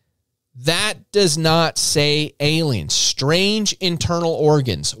 that does not say aliens. Strange internal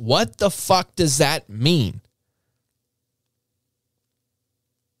organs. What the fuck does that mean?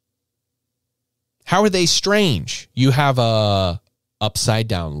 How are they strange? You have a upside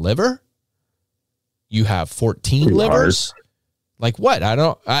down liver? You have 14 livers? Like what? I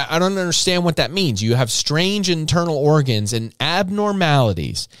don't understand what that means. You have strange internal organs and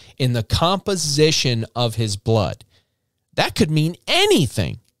abnormalities in the composition of his blood. That could mean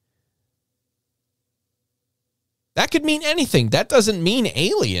anything. That could mean anything. That doesn't mean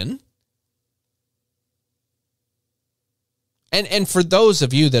alien. And for those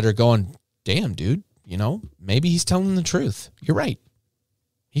of you that are going, damn, dude, maybe he's telling the truth. You're right.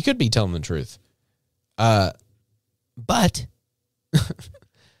 He could be telling the truth. But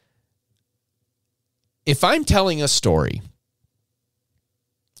if I'm telling a story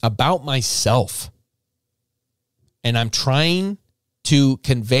about myself and I'm trying to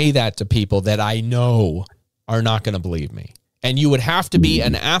convey that to people that I know are not going to believe me, and you would have to be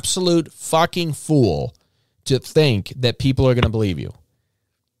an absolute fucking fool to think that people are going to believe you,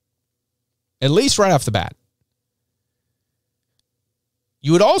 at least right off the bat.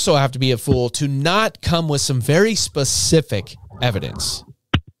 You would also have to be a fool to not come with some very specific evidence.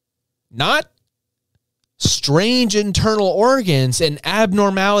 Not strange internal organs and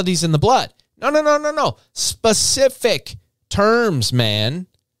abnormalities in the blood. No. Specific terms, man.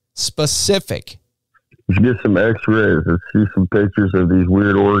 Specific. Let's get some x-rays. Let's see some pictures of these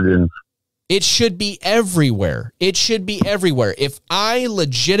weird organs. It should be everywhere. It should be everywhere. If I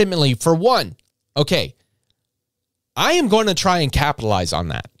legitimately, for one, okay, I am going to try and capitalize on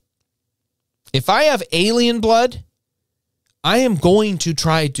that. If I have alien blood, I am going to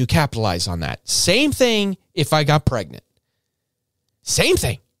try to capitalize on that. Same thing if I got pregnant. Same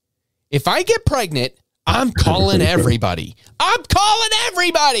thing. If I get pregnant, I'm calling everybody.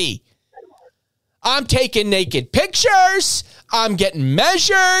 I'm taking naked pictures. I'm getting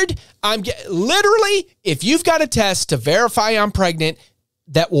measured. Literally, if you've got a test to verify I'm pregnant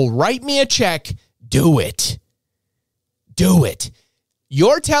that will write me a check, do it. Do it.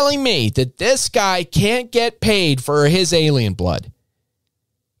 You're telling me that this guy can't get paid for his alien blood,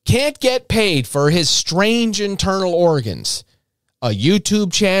 can't get paid for his strange internal organs, a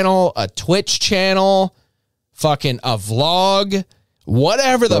YouTube channel, a Twitch channel, fucking a vlog,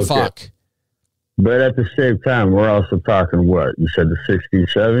 whatever the fuck. But at the same time, we're also talking what? You said the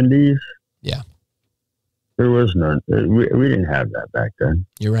 60s, 70s? Yeah. There was none. We didn't have that back then.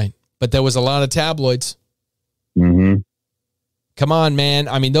 You're right. But there was a lot of tabloids. Mm-hmm. Come on, man.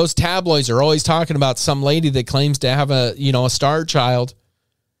 I mean, those tabloids are always talking about some lady that claims to have a star child,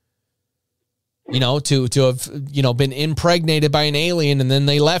 to have, been impregnated by an alien and then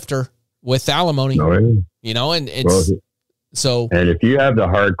they left her with alimony, and it's so. And if you have the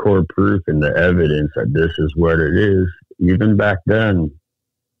hardcore proof and the evidence that this is what it is, even back then,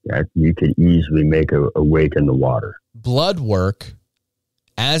 you could easily make a wake in the water. Blood work.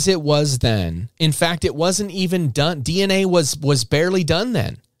 As it was then. In fact, it wasn't even done. DNA was barely done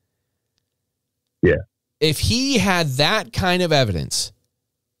then. Yeah. If he had that kind of evidence,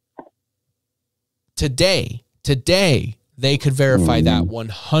 today, they could verify that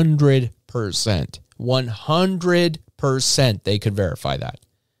 100%. 100% they could verify that.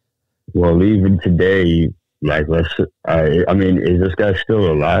 Well, even today, is this guy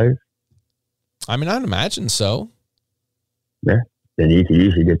still alive? I mean, I'd imagine so. Yeah. Then you could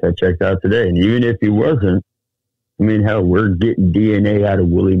easily get that checked out today. And even if he wasn't, hell, we're getting DNA out of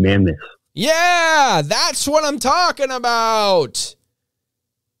woolly mammoths. Yeah, that's what I'm talking about.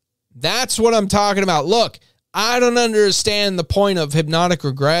 Look, I don't understand the point of hypnotic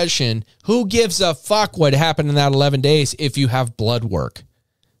regression. Who gives a fuck what happened in that 11 days if you have blood work?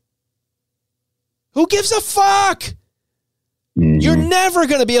 Who gives a fuck? You're never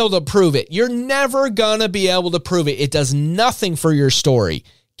going to be able to prove it. It does nothing for your story.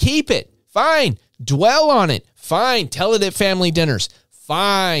 Keep it. Fine. Dwell on it. Fine. Tell it at family dinners.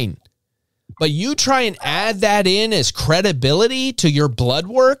 Fine. But you try and add that in as credibility to your blood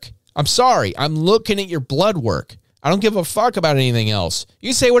work? I'm sorry. I'm looking at your blood work. I don't give a fuck about anything else.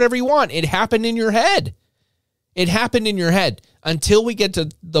 You say whatever you want. It happened in your head. Until we get to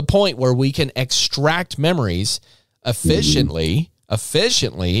the point where we can extract memories efficiently,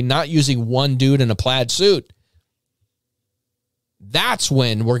 not using one dude in a plaid suit. That's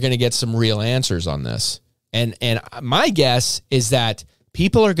when we're going to get some real answers on this. And my guess is that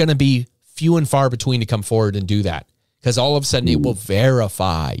people are going to be few and far between to come forward and do that, because all of a sudden it will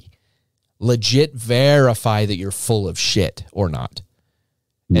legit verify that you're full of shit or not.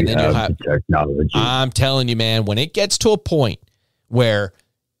 And then you'll have technology. I'm telling you, man, when it gets to a point where,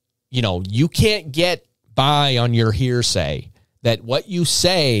 you can't get by on your hearsay, that what you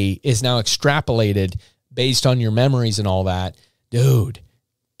say is now extrapolated based on your memories and all that, dude,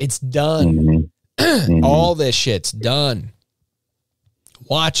 it's done. All this shit's done.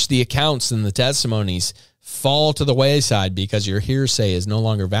 Watch the accounts and the testimonies fall to the wayside because your hearsay is no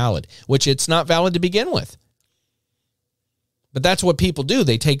longer valid, which it's not valid to begin with. But that's what people do.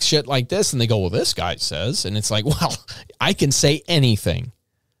 They take shit like this and they go, well, this guy says, and it's like, well, I can say anything.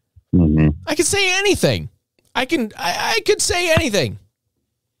 I can say anything. I could say anything.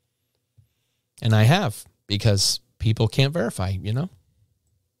 And I have, because people can't verify,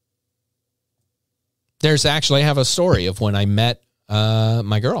 There's actually, I have a story of when I met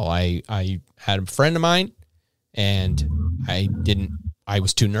my girl. I had a friend of mine and I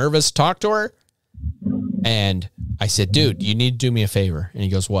was too nervous to talk to her. And I said, dude, you need to do me a favor. And he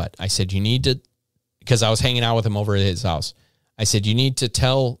goes, what? I said, you need to, because I was hanging out with him over at his house. I said, you need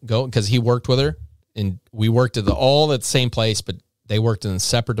to because he worked with her and we worked all at the same place, but they worked in a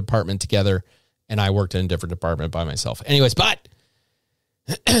separate department together and I worked in a different department by myself. Anyways, but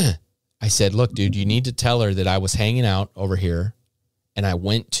I said, look, dude, you need to tell her that I was hanging out over here and I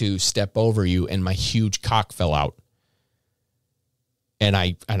went to step over you and my huge cock fell out. And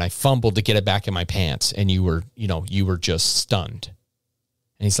I fumbled to get it back in my pants and you were just stunned.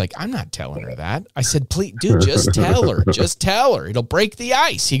 And he's like, I'm not telling her that. I said, please, dude, just tell her. Just tell her. It'll break the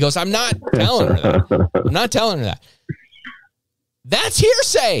ice. He goes, I'm not telling her that. I'm not telling her that. That's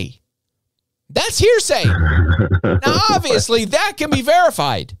hearsay. That's hearsay. Now, obviously, that can be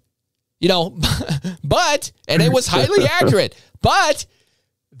verified. You know, but, and it was highly accurate. But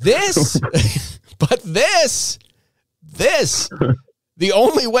this, the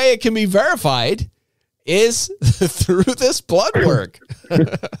only way it can be verified is through this blood work.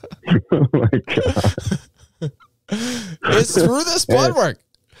 Oh my God. It's through this blood work.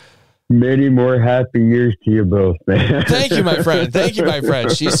 Many more happy years to you both, man. Thank you, my friend. Thank you, my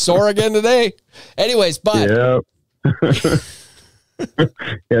friend. She's sore again today. Anyways, but yep.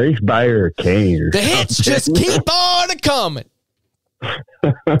 At least buy her a cane. The hits just keep on coming.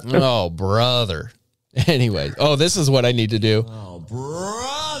 Oh, brother. Anyway, this is what I need to do. Oh,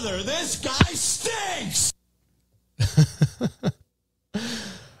 brother, this guy stinks.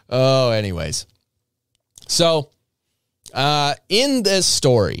 Anyways. So, in this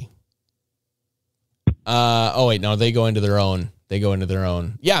story, they go into their own.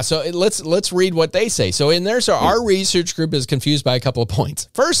 Yeah, so let's read what they say. So in there, our research group is confused by a couple of points.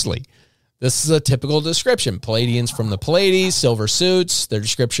 Firstly, this is a typical description. Palladians from the Pleiades, silver suits. Their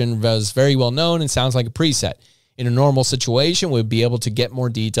description was very well known and sounds like a preset. In a normal situation, we'd be able to get more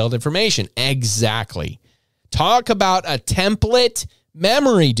detailed information. Exactly. Talk about a template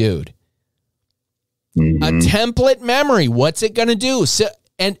memory, dude. Mm-hmm. A template memory. What's it going to do? So,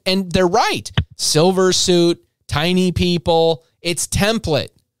 and they're right. Silver suit, tiny people. It's template.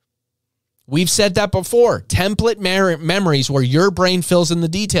 We've said that before. Template memories where your brain fills in the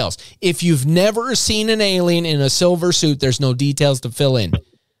details. If you've never seen an alien in a silver suit, there's no details to fill in.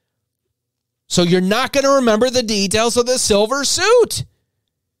 So you're not going to remember the details of the silver suit.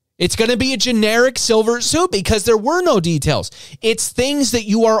 It's going to be a generic silver suit because there were no details. It's things that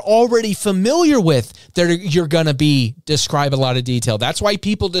you are already familiar with that you're going to describe a lot of detail. That's why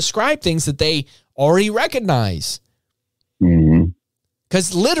people describe things that they already recognize.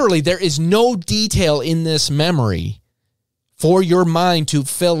 Because literally there is no detail in this memory for your mind to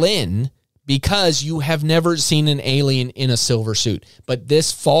fill in because you have never seen an alien in a silver suit. But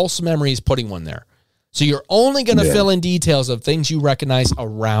this false memory is putting one there. So you're only going to fill in details of things you recognize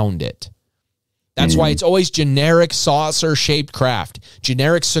around it. That's why it's always generic saucer-shaped craft,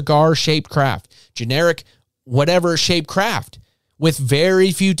 generic cigar-shaped craft, generic whatever-shaped craft with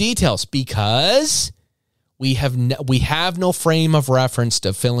very few details because we have no frame of reference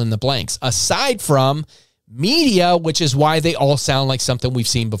to fill in the blanks, aside from media, which is why they all sound like something we've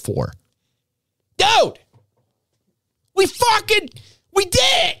seen before. Dude! We did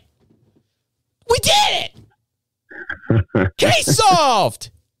it! We did it! Case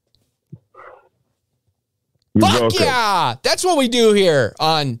solved! Fuck yeah! That's what we do here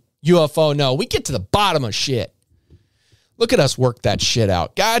on UFO No. We get to the bottom of shit. Look at us work that shit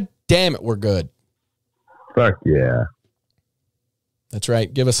out. God damn it, we're good. Fuck yeah. That's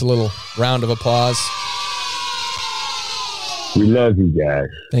right. Give us a little round of applause. We love you guys.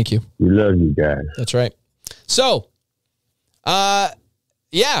 Thank you. We love you guys. That's right. So, yeah.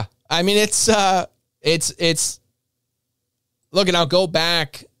 I mean, it's look, and I'll go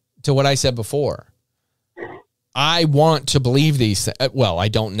back to what I said before. I want to believe these. Well, I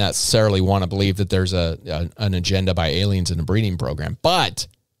don't necessarily want to believe that there's an agenda by aliens in a breeding program, but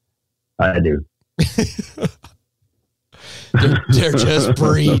I do. They're just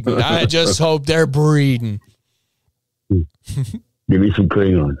breeding. I just hope they're breeding. Give me some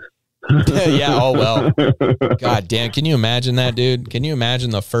Klingons. Yeah, oh well. God damn, can you imagine that, dude? Can you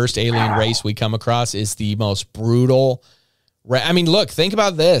imagine the first alien race we come across is the most brutal? I mean, look, think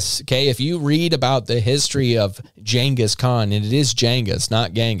about this, okay? If you read about the history of Genghis Khan, and it is Genghis,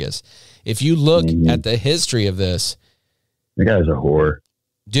 not Genghis. If you look at the history of this, the guy's a whore.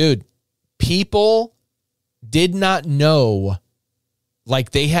 Dude, people did not know, like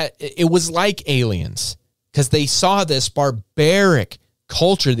it was like aliens, because they saw this barbaric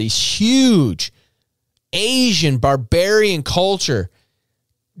culture, these huge Asian barbarian culture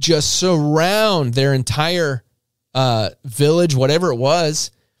just surround their entire village, whatever it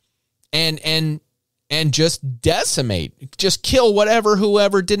was, and just decimate, just kill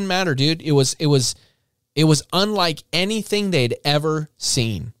whoever, didn't matter, dude. It was unlike anything they'd ever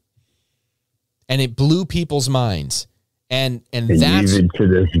seen. And it blew people's minds. And that's, even to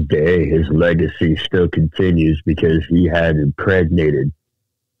this day, his legacy still continues because he had impregnated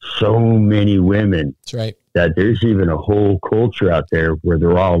so many women. That's right. That there's even a whole culture out there where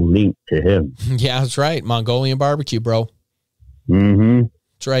they're all linked to him. Yeah, that's right. Mongolian barbecue, bro. Mm-hmm.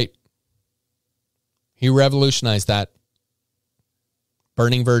 That's right. He revolutionized that.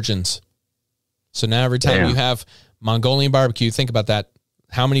 burning virgins. So now every time you have Mongolian barbecue, think about that.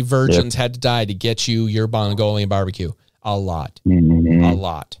 How many virgins had to die to get you your Mongolian barbecue? A lot. Mm-hmm. A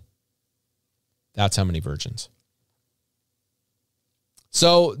lot. That's how many virgins.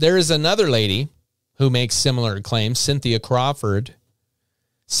 So there is another lady who makes similar claims. Cynthia Crawford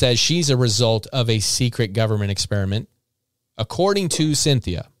says she's a result of a secret government experiment. According to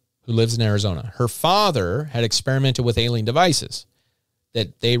Cynthia, who lives in Arizona, her father had experimented with alien devices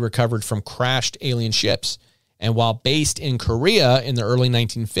that they recovered from crashed alien ships. And while based in Korea in the early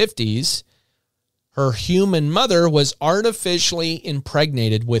 1950s, her human mother was artificially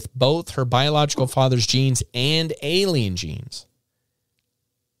impregnated with both her biological father's genes and alien genes.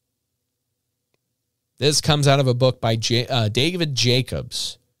 This comes out of a book by David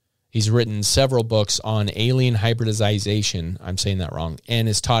Jacobs. He's written several books on alien hybridization. I'm saying that wrong. And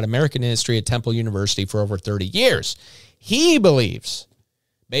has taught American history at Temple University for over 30 years. He believes,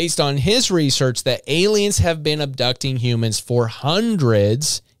 based on his research, that aliens have been abducting humans for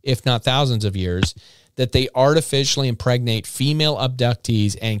hundreds, if not thousands of years, that they artificially impregnate female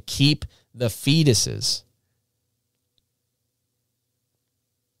abductees and keep the fetuses.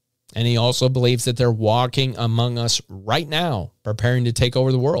 And he also believes that they're walking among us right now, preparing to take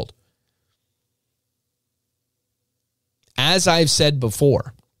over the world. As I've said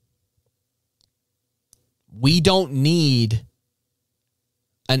before, we don't need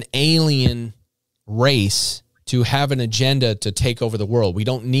an alien race to have an agenda to take over the world. We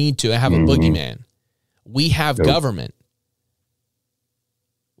don't need to have a boogeyman. We have government.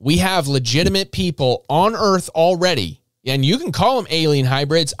 We have legitimate people on Earth already. And you can call them alien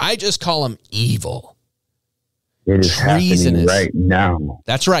hybrids. I just call them evil. It is happening right now.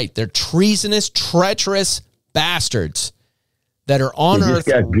 That's right. They're treasonous, treacherous bastards that are on Earth.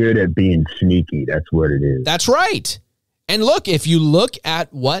 They just got good at being sneaky. That's what it is. That's right. And look, if you look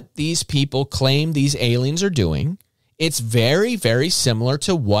at what these people claim these aliens are doing, it's very, very similar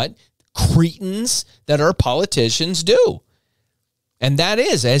to what cretins that are politicians do. And that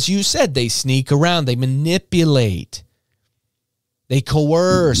is, as you said, they sneak around, they manipulate, they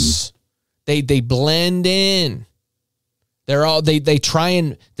coerce, they blend in. They're all they try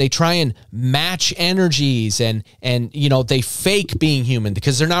and match energies and you know, they fake being human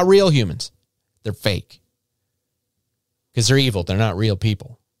because they're not real humans. They're fake. Because they're evil. They're not real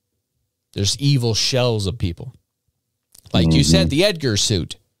people. There's evil shells of people. Like you said, the Edgar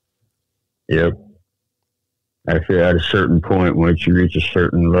suit. Yep. I feel at a certain point, once you reach a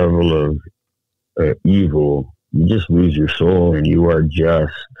certain level of evil, you just lose your soul and you're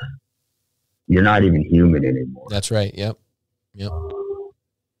not even human anymore. That's right. Yep.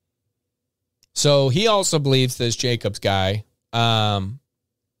 So he also believes this Jacobs guy. I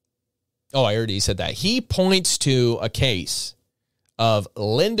already said that. He points to a case of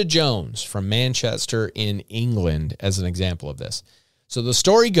Linda Jones from Manchester in England as an example of this. So the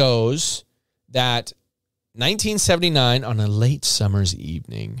story goes that 1979, on a late summer's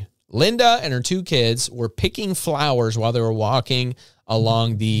evening, Linda and her two kids were picking flowers while they were walking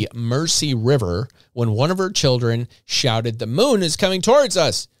along the Mersey River when one of her children shouted, "The moon is coming towards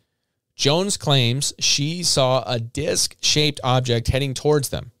us." Jones claims she saw a disc-shaped object heading towards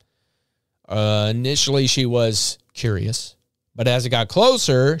them. Initially, she was curious, but as it got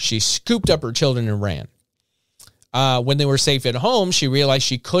closer, she scooped up her children and ran. When they were safe at home, she realized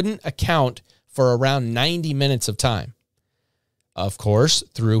she couldn't account for around 90 minutes of time. Of course,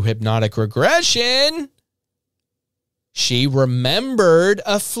 through hypnotic regression, she remembered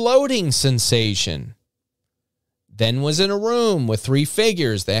a floating sensation. Then was in a room with three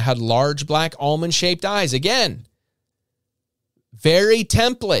figures. They had large black almond-shaped eyes. Again, very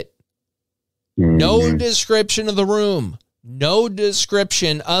template. No description of the room. No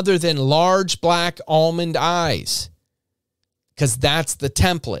description other than large black almond eyes. Because that's the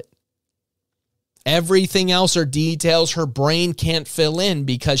template. Everything else are details her brain can't fill in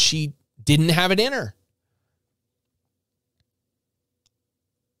because she didn't have it in her.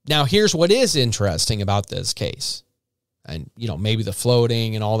 Now, here's what is interesting about this case. And, you know, maybe the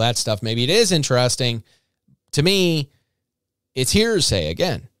floating and all that stuff, maybe it is interesting. To me, it's hearsay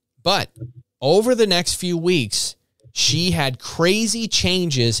again. But over the next few weeks, she had crazy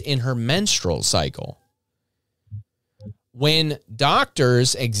changes in her menstrual cycle. When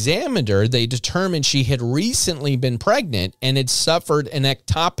doctors examined her, they determined she had recently been pregnant and had suffered an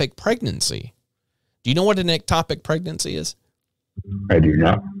ectopic pregnancy. Do you know what an ectopic pregnancy is? I do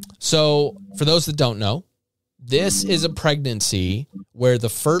not. So, for those that don't know, this is a pregnancy where the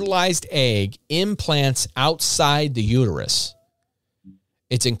fertilized egg implants outside the uterus.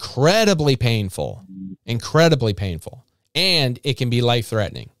 It's incredibly painful. Incredibly painful. and it can be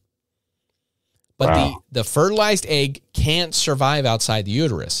life-threatening. But the fertilized egg can't survive outside the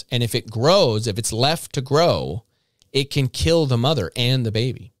uterus. And if it grows, if it's left to grow, it can kill the mother and the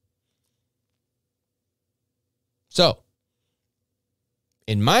baby. So,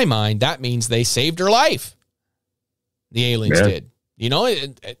 in my mind, that means they saved her life. The aliens did. You know,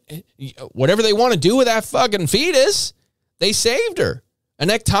 whatever they want to do with that fucking fetus, they saved her. An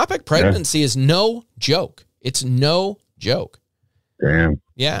ectopic pregnancy is no joke. It's no joke. Damn.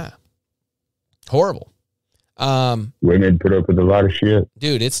 Yeah. Horrible. Women put up with a lot of shit.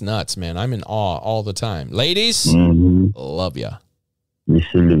 Dude, it's nuts, man. I'm in awe all the time. Ladies, love ya. We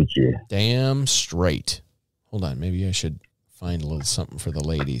salute you. Damn straight. Hold on. Maybe I should find a little something for the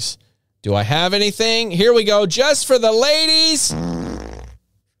ladies. Do I have anything? Here we go. Just for the ladies.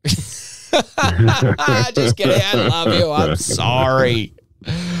 Just kidding. I love you. I'm sorry.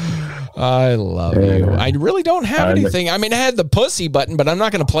 I love you. I really don't have anything. I mean, I had the pussy button, but I'm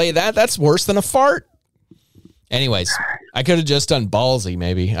not going to play that. That's worse than a fart. Anyways, I could have just done ballsy,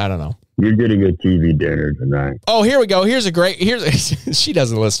 maybe. I don't know. You're getting a TV dinner tonight. Oh, here we go. She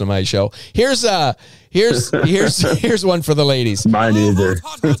doesn't listen to my show. Here's one for the ladies. Mine either.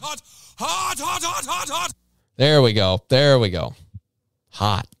 There we go.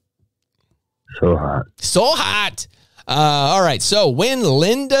 Hot. So hot. So hot. All right. So when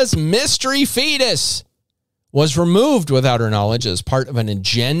Linda's mystery fetus was removed without her knowledge as part of an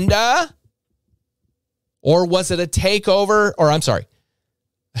agenda, or was it a takeover? Or I'm sorry.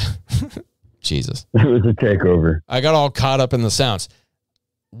 Jesus. It was a takeover. I got all caught up in the sounds.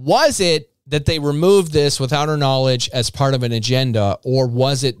 Was it that they removed this without her knowledge as part of an agenda, or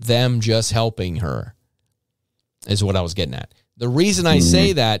was it them just helping her? Is what I was getting at. The reason I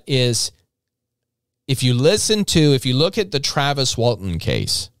say that is if you look at the Travis Walton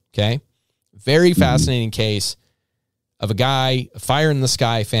case, okay? Very fascinating case of a guy, Fire in the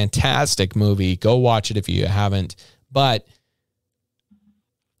Sky, fantastic movie. Go watch it if you haven't. But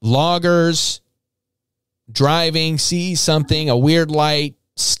loggers driving, see something, a weird light,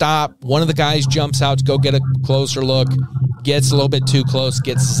 stop. One of the guys jumps out to go get a closer look, gets a little bit too close,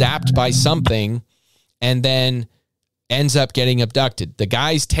 gets zapped by something, and then ends up getting abducted. The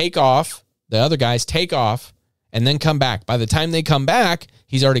guys take off. The other guys take off and then come back. By the time they come back,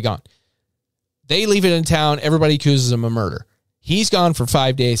 he's already gone. They leave it in town. Everybody accuses him of murder. He's gone for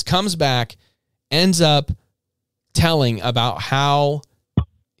 5 days, comes back, ends up telling about how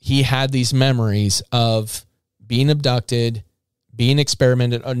he had these memories of being abducted, being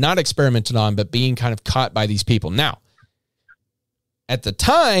not experimented on, but being kind of caught by these people. Now, at the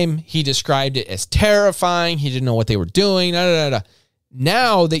time, he described it as terrifying. He didn't know what they were doing.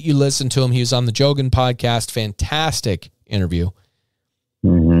 Now that you listen to him, he was on the Jogan podcast. Fantastic interview.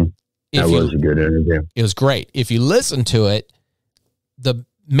 Mm-hmm. That was a good interview. It was great. If you listen to it, the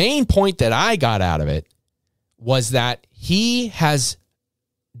main point that I got out of it was that he has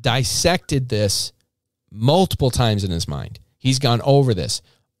dissected this multiple times in his mind. He's gone over this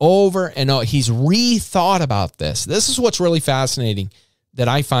over and over. He's rethought about this. This is what's really fascinating that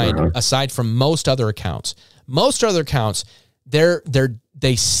I find aside from most other accounts. Most other accounts,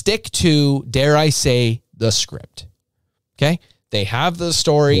 they stick to, dare I say, the script. Okay? They have the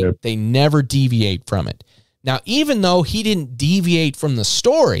story. Yep. They never deviate from it. Now, even though he didn't deviate from the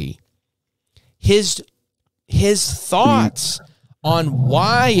story, his thoughts on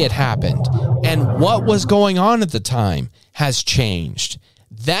why it happened and what was going on at the time has changed.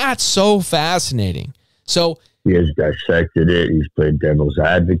 That's so fascinating. So he has dissected it. He's played devil's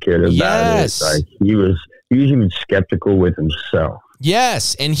advocate about it. Like he was even skeptical with himself.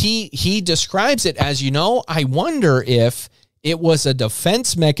 Yes, and he describes it as, I wonder if it was a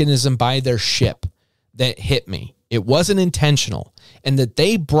defense mechanism by their ship that hit me. It wasn't intentional, and that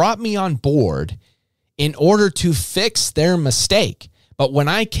they brought me on board in order to fix their mistake. But when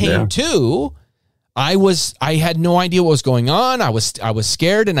I came to, I had no idea what was going on. I was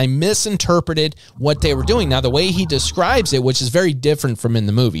scared, and I misinterpreted what they were doing. Now, the way he describes it, which is very different from in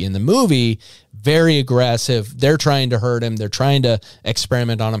the movie. In the movie, very aggressive. They're trying to hurt him. They're trying to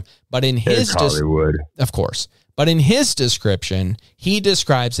experiment on him. But in his Hollywood, of course. But in his description, he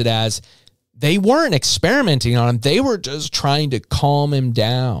describes it as they weren't experimenting on him. They were just trying to calm him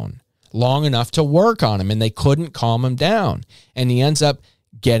down long enough to work on him, and they couldn't calm him down. And he ends up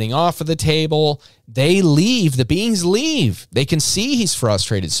getting off of the table. They leave. The beings leave. They can see he's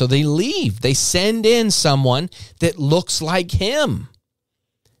frustrated, so they leave. They send in someone that looks like him.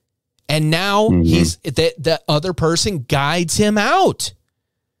 And now the other person guides him out.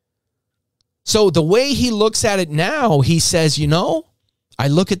 So the way he looks at it now, he says, I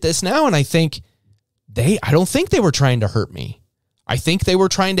look at this now and I think I don't think they were trying to hurt me. I think they were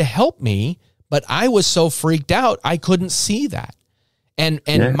trying to help me, but I was so freaked out, I couldn't see that. And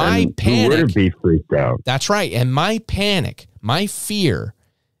my panic. Who would be freaked out? That's right. And my panic, my fear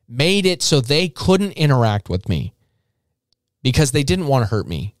made it so they couldn't interact with me because they didn't want to hurt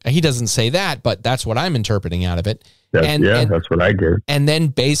me. He doesn't say that, but that's what I'm interpreting out of it. That's what I did. And then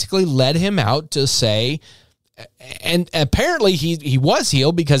basically led him out to say, and apparently he was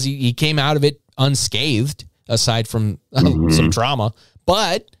healed because he came out of it unscathed, aside from some trauma.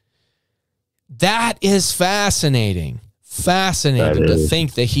 But that is fascinating. Fascinating to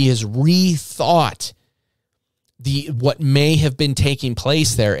think that he has rethought what may have been taking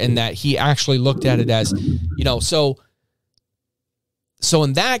place there, and that he actually looked at it as, so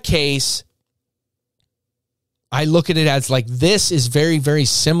in that case, I look at it as like, this is very, very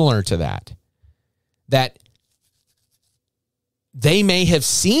similar to that they may have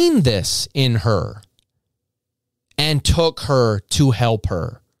seen this in her and took her to help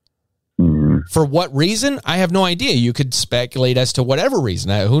her. For what reason? I have no idea. You could speculate as to whatever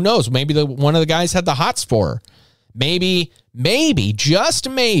reason. Who knows? Maybe one of the guys had the hots for her. Maybe, just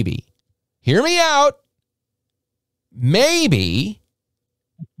maybe, hear me out. Maybe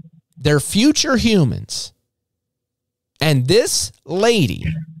they're future humans. And this lady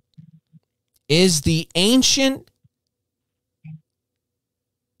is the ancient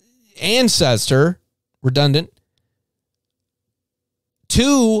ancestor, redundant,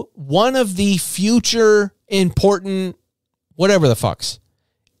 to one of the future important whatever the fucks.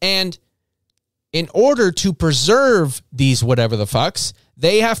 And in order to preserve these whatever the fucks,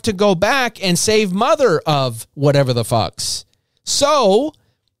 they have to go back and save mother of whatever the fucks. So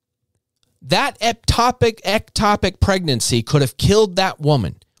that ectopic pregnancy could have killed that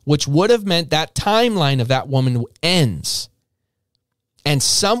woman, which would have meant that timeline of that woman ends. And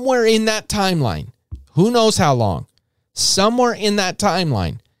somewhere in that timeline, who knows how long, somewhere in that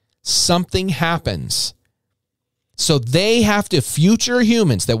timeline, something happens. So they have to, future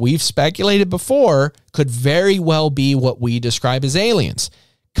humans that we've speculated before could very well be what we describe as aliens,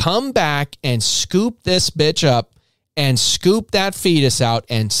 come back and scoop this bitch up and scoop that fetus out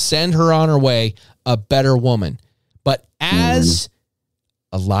and send her on her way a better woman. But as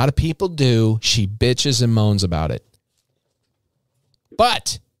a lot of people do, she bitches and moans about it.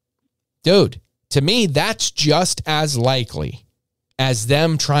 But, dude, to me, that's just as likely as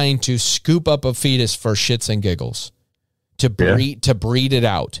them trying to scoop up a fetus for shits and giggles to breed it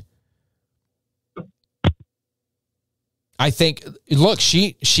out. I think, look,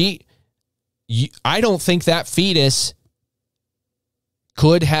 I don't think that fetus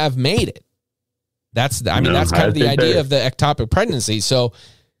could have made it. That's kind of the idea of the ectopic pregnancy. So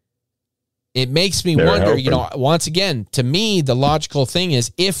it makes me wonder, once again, to me, the logical thing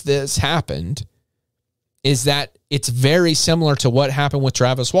is, if this happened, is that it's very similar to what happened with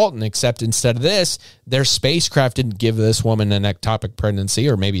Travis Walton, except instead of this, their spacecraft didn't give this woman an ectopic pregnancy,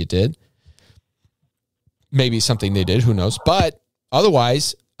 or maybe it did. Maybe something they did, who knows? But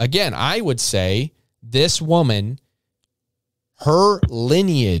otherwise, again, I would say this woman, her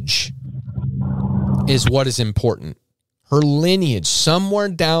lineage is what is important. Her lineage, somewhere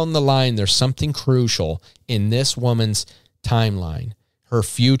down the line, there's something crucial in this woman's timeline. Her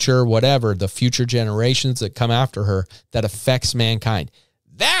future, whatever, the future generations that come after her that affects mankind.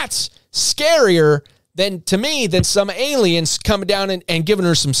 That's scarier than some aliens coming down and giving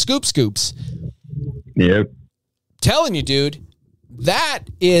her some scoops. Yep. Telling you, dude, that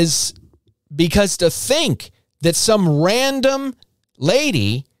is because to think that some random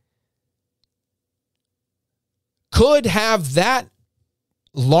lady could have that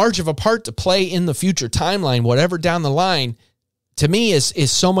large of a part to play in the future timeline, whatever down the line, to me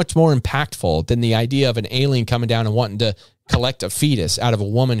is so much more impactful than the idea of an alien coming down and wanting to collect a fetus out of a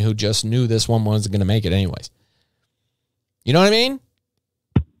woman who just knew this one wasn't going to make it anyways. You know what I mean?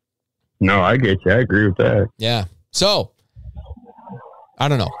 No, I get you. I agree with that. Yeah. So I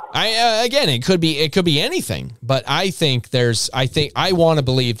don't know. Again, it could be anything, but I want to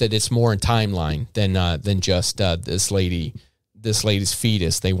believe that it's more in timeline than just this lady's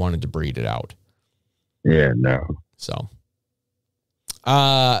fetus. They wanted to breed it out. Yeah, no. So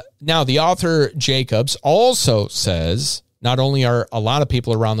now the author Jacobs also says not only are a lot of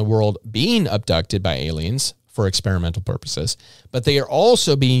people around the world being abducted by aliens for experimental purposes, but they are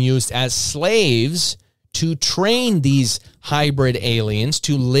also being used as slaves to train these hybrid aliens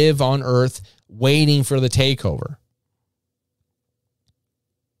to live on Earth waiting for the takeover.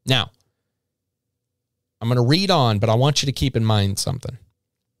 Now, I'm going to read on, but I want you to keep in mind something.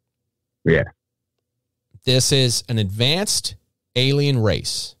 Yeah. This is an advanced alien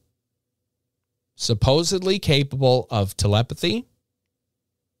race. supposedly capable of telepathy,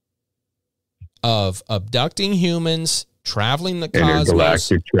 of abducting humans, traveling the cosmos,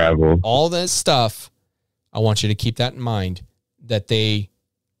 intergalactic travel, all this stuff. I want you to keep that in mind, that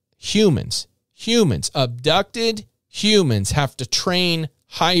humans, abducted humans have to train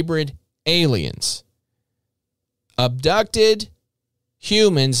hybrid aliens. Abducted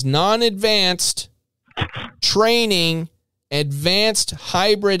humans, non-advanced, training advanced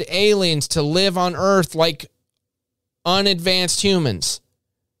hybrid aliens to live on Earth like unadvanced humans.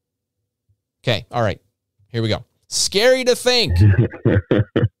 Okay, all right, here we go. Scary to think.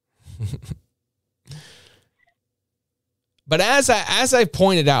 But as I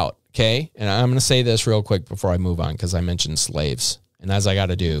pointed out, okay, and I'm going to say this real quick before I move on because I mentioned slaves. And as I got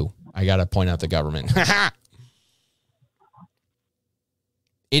to point out the government.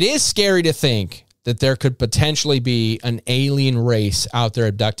 It is scary to think that there could potentially be an alien race out there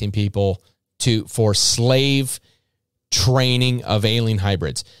abducting people for slave training of alien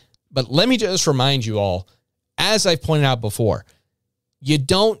hybrids. But let me just remind you all, as I've pointed out before, you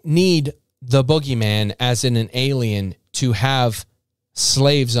don't need the boogeyman as in an alien to have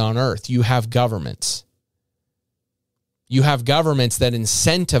slaves on Earth. You have governments. You have governments that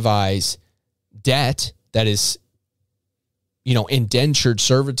incentivize debt, that is, indentured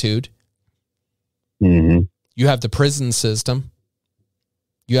servitude. Mm-hmm. You have the prison system.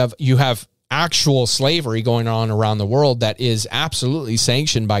 You have actual slavery going on around the world that is absolutely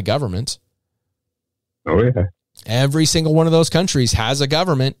sanctioned by governments. Oh, yeah. Every single one of those countries has a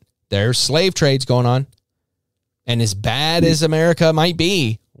government. There's slave trades going on. And as bad as America might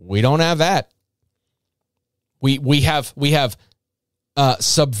be, we don't have that. We have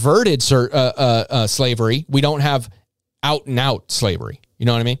subverted slavery. We don't have out and out slavery. You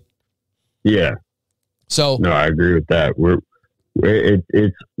know what I mean? Yeah. So no, I agree with that.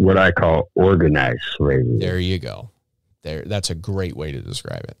 It's what I call organized slavery. There you go. That's a great way to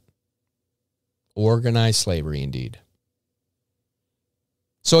describe it. Organized slavery, indeed.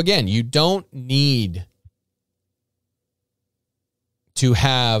 So again, you don't need to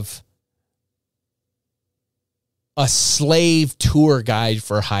have a slave tour guide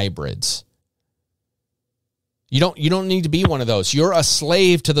for hybrids. You don't need to be one of those. You're a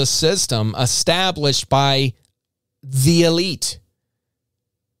slave to the system established by the elite,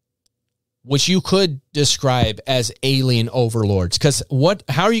 which you could describe as alien overlords. Because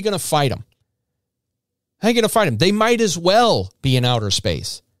how are you going to fight them? How are you going to fight them? They might as well be in outer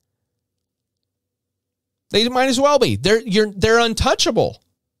space. They might as well be. They're untouchable.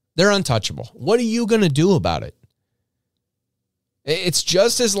 They're untouchable. What are you going to do about it? It's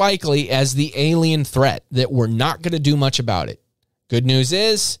just as likely as the alien threat that we're not going to do much about it. Good news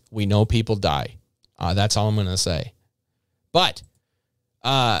is we know people die. That's all I'm going to say. But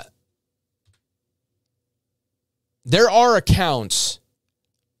there are accounts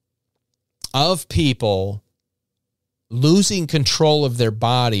of people losing control of their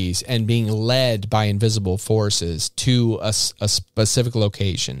bodies and being led by invisible forces to a specific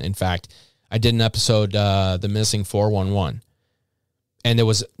location. In fact, I did an episode, The Missing 411, and there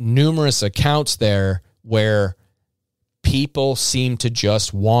was numerous accounts there where people seemed to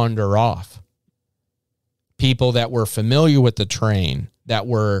just wander off. People that were familiar with the train, that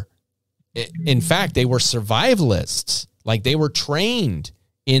were, in fact, they were survivalists. Like they were trained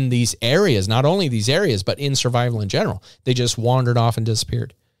in these areas, not only these areas, but in survival in general. They just wandered off and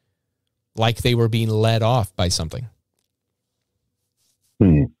disappeared. Like they were being led off by something.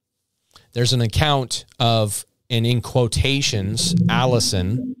 There's an account of, and in quotations,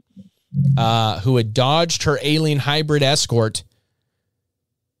 Allison, who had dodged her alien hybrid escort,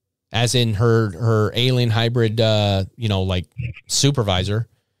 as in her alien hybrid, like supervisor,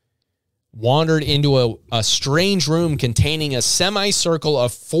 wandered into a strange room containing a semicircle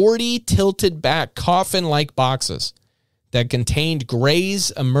of 40 tilted back coffin-like boxes that contained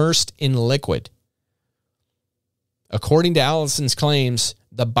grays immersed in liquid. According to Allison's claims,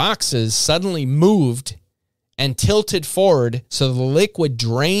 the boxes suddenly moved and tilted forward so the liquid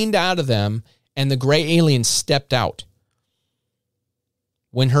drained out of them and the gray alien stepped out.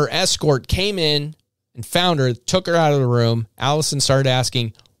 When her escort came in and found her, took her out of the room, Allison started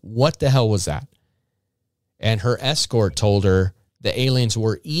asking, what the hell was that? And her escort told her the aliens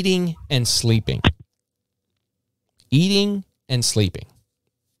were eating and sleeping. Eating and sleeping.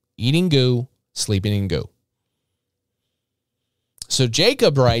 Eating goo, sleeping in goo. So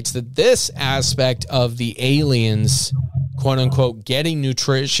Jacob writes that this aspect of the aliens, quote unquote, getting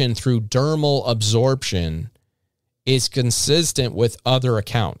nutrition through dermal absorption is consistent with other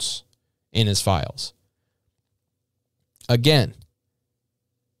accounts in his files. Again,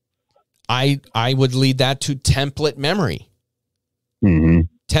 I would lead that to template memory. Mm-hmm.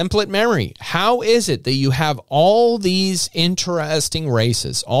 Template memory. How is it that you have all these interesting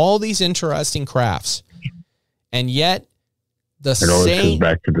races, all these interesting crafts, and yet it always goes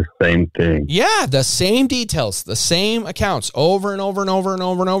back to the same thing. Yeah, the same details, the same accounts over and over and over and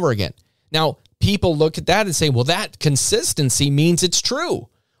over and over again. Now, people look at that and say, well, that consistency means it's true.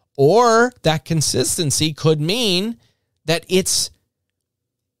 Or that consistency could mean that it's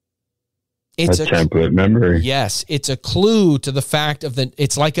a template memory. Yes, it's a clue to the fact of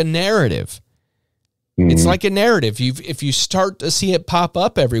it's like a narrative. Mm-hmm. It's like a narrative. If you start to see it pop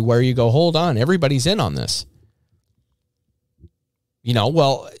up everywhere, you go, hold on, everybody's in on this.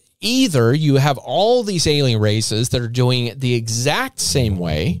 Well, either you have all these alien races that are doing it the exact same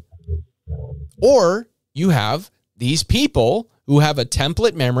way, or you have these people who have a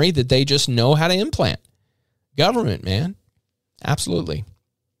template memory that they just know how to implant. Government, man. Absolutely.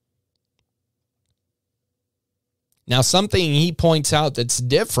 Now, something he points out that's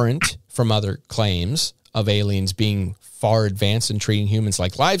different from other claims of aliens being far advanced and treating humans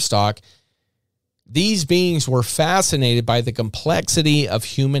like livestock, these beings were fascinated by the complexity of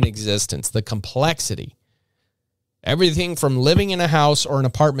human existence, the complexity. Everything from living in a house or an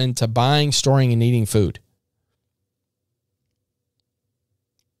apartment to buying, storing, and eating food.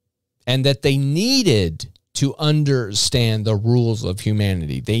 And that they needed to understand the rules of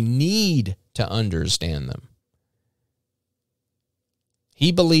humanity. They need to understand them.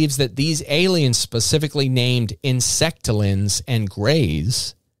 He believes that these aliens, specifically named insectilians and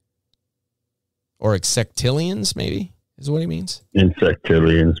greys, or insectilians maybe, is what he means?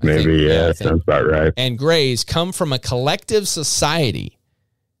 Insectilians maybe, yeah, sounds about right. And greys come from a collective society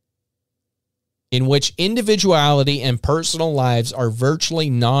in which individuality and personal lives are virtually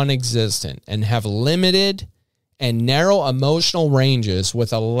non-existent and have limited and narrow emotional ranges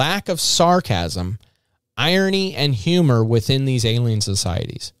with a lack of sarcasm, irony, and humor within these alien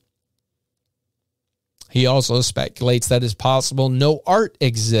societies. He also speculates that it's possible no art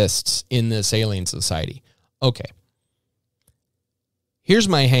exists in this alien society. Okay. Here's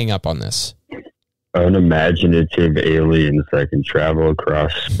my hang up on this. Unimaginative aliens that can travel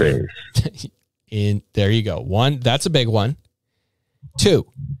across space. There you go. One, that's a big one. Two,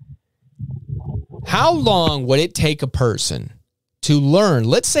 how long would it take a person to learn?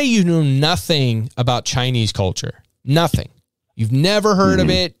 Let's say you knew nothing about Chinese culture. Nothing. You've never heard of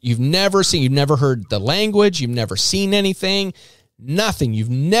it. You've never heard the language. You've never seen anything. Nothing. You've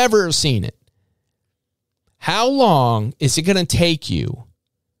never seen it. How long is it going to take you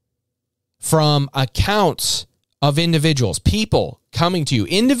from accounts of individuals, people coming to you,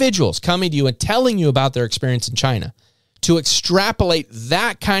 individuals coming to you and telling you about their experience in China, to extrapolate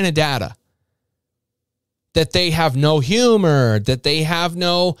that kind of data? That they have no humor, that they have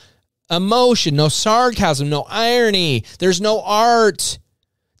no emotion, no sarcasm, no irony. There's no art.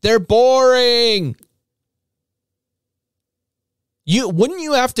 They're boring. Wouldn't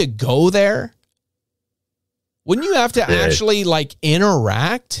you have to go there? Wouldn't you have to actually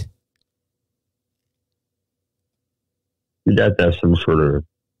interact? You'd have to have some sort of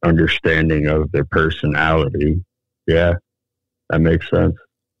understanding of their personality. Yeah, that makes sense.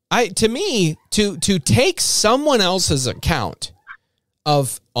 To me, to take someone else's account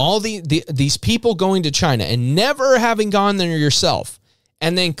of all these people going to China and never having gone there yourself,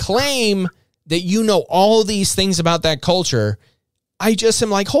 and then claim that you know all these things about that culture, I just am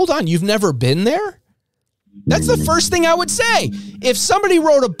like, hold on, you've never been there? That's the first thing I would say. If somebody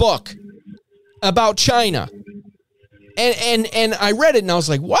wrote a book about China, and I read it and I was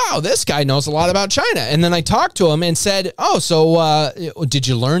like, wow, this guy knows a lot about China. And then I talked to him and said, oh, so did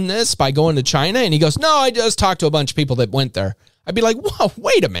you learn this by going to China? And he goes, no, I just talked to a bunch of people that went there. I'd be like, whoa,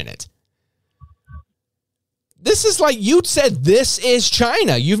 wait a minute. This is like you said, this is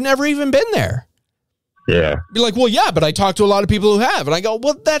China. You've never even been there. Yeah. Be like, well, yeah, but I talked to a lot of people who have. And I go,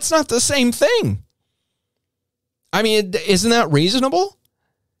 well, that's not the same thing. I mean, isn't that reasonable?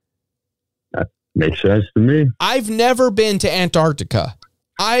 That makes sense to me. I've never been to Antarctica.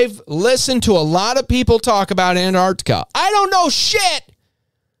 I've listened to a lot of people talk about Antarctica. I don't know shit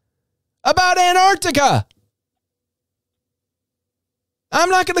about Antarctica. I'm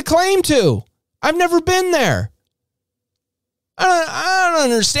not going to claim to. I've never been there. I don't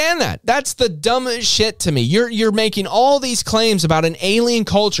understand that. That's the dumbest shit to me. You're making all these claims about an alien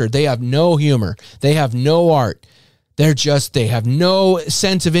culture. They have no humor. They have no art. They have no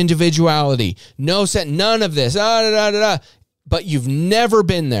sense of individuality. None of this. But you've never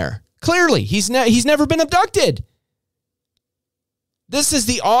been there. Clearly, he's never been abducted. This is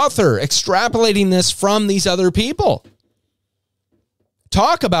the author extrapolating this from these other people.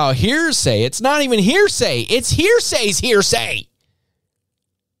 Talk about hearsay. It's not even hearsay. It's hearsay's hearsay.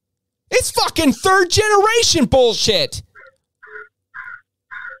 It's fucking third generation bullshit.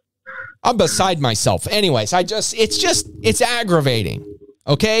 I'm beside myself. Anyways, it's aggravating.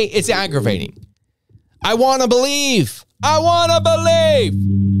 Okay? It's aggravating. I want to believe.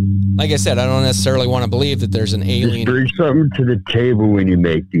 Like I said, I don't necessarily want to believe that there's an alien. Just bring something to the table when you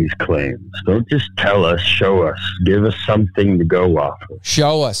make these claims. Don't just tell us, show us. Give us something to go off of.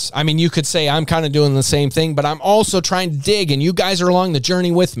 Show us. I mean, you could say I'm kind of doing the same thing, but I'm also trying to dig, and you guys are along the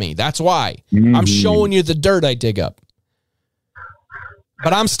journey with me. That's why. I'm showing you the dirt I dig up.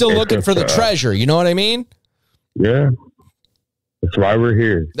 But I'm still looking for the treasure. You know what I mean? Yeah. That's why we're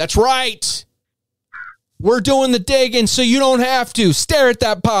here. That's right. We're doing the digging so you don't have to. Stare at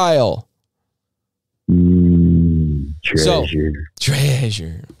that pile. Treasure.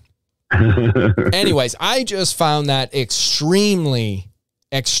 Treasure. Anyways, I just found that extremely,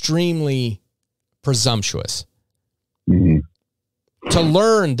 extremely presumptuous. To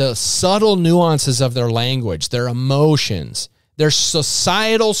learn the subtle nuances of their language, their emotions, their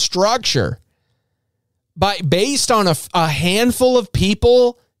societal structure, based on a handful of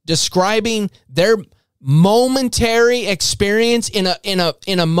people describing their momentary experience in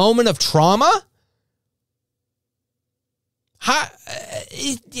a moment of trauma.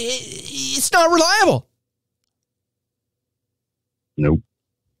 It's not reliable. Nope.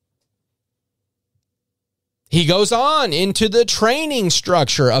 He goes on into the training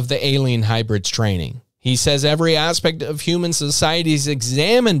structure of the alien hybrids training. He says every aspect of human society is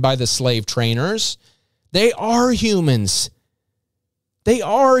examined by the slave trainers. They are humans. They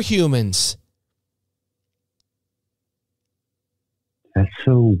are humans. That's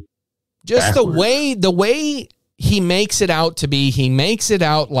so just backwards. the way he makes it out to be. He makes it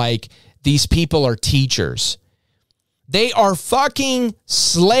out like these people are teachers. They are fucking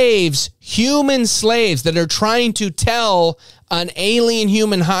slaves, human slaves that are trying to tell an alien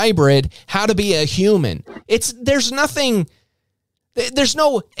human hybrid how to be a human. There's no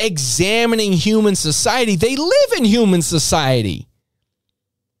examining human society. They live in human society.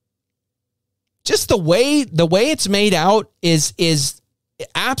 Just the way it's made out is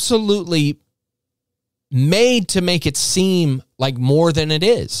absolutely made to make it seem like more than it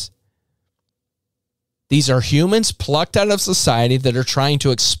is. These are humans plucked out of society that are trying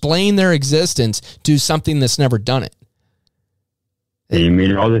to explain their existence to something that's never done it. You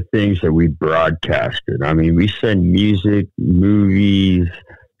mean all the things that we broadcasted? I mean, we send music, movies,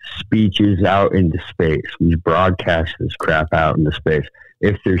 speeches out into space. We broadcast this crap out into space.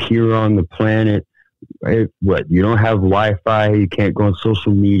 If they're here on the planet, you don't have Wi-Fi, you can't go on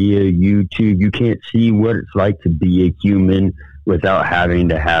social media, YouTube, you can't see what it's like to be a human without having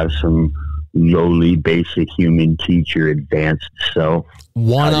to have some lowly basic human teacher advanced self.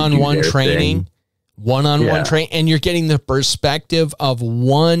 One-on-one training. One-on-one training. And you're getting the perspective of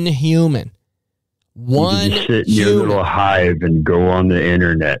one human. One you just sit in your little hive and go on the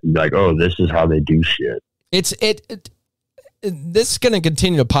internet and be like, oh, this is how they do shit. This is going to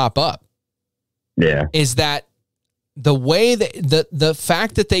continue to pop up. Yeah. Is that the way that the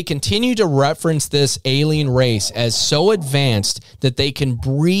fact that they continue to reference this alien race as so advanced that they can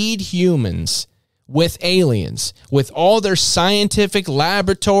breed humans with aliens, with all their scientific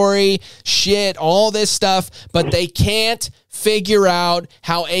laboratory shit, all this stuff, but they can't figure out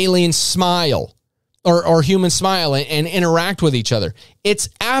how aliens smile or humans smile and interact with each other. It's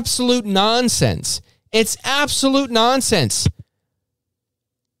absolute nonsense. It's absolute nonsense.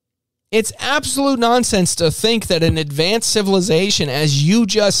 It's absolute nonsense to think that an advanced civilization, as you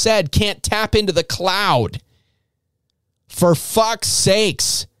just said, can't tap into the cloud. For fuck's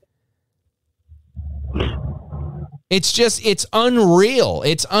sakes. It's unreal.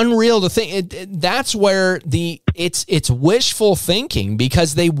 It's unreal to think. That's where it's wishful thinking,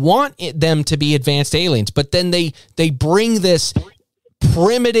 because they want them to be advanced aliens, but then they bring this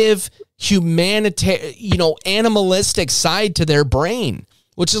primitive humanitarian, animalistic side to their brain.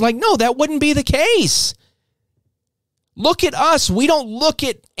 Which is like, no, that wouldn't be the case. Look at us. We don't look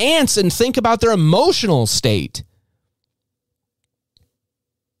at ants and think about their emotional state.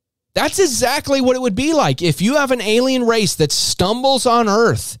 That's exactly what it would be like. If you have an alien race that stumbles on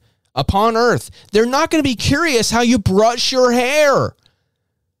Earth, upon Earth, they're not going to be curious how you brush your hair.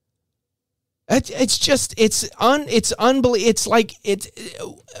 It's unbelievable. It's like,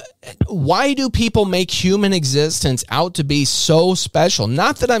 why do people make human existence out to be so special?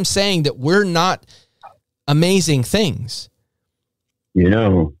 Not that I'm saying that we're not amazing things.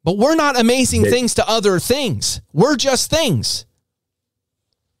 But we're not amazing things to other things. We're just things.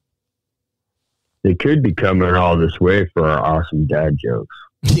 They could be coming all this way for our awesome dad jokes.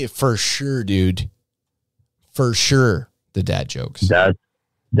 Yeah, for sure, dude. For sure, the dad jokes.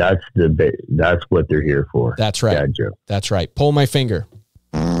 That's what they're here for. That's right. Dad joke. That's right. Pull my finger.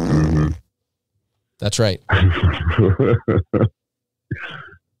 Mm-hmm. That's right. I'm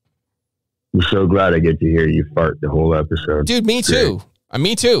so glad I get to hear you fart the whole episode. Dude, me too.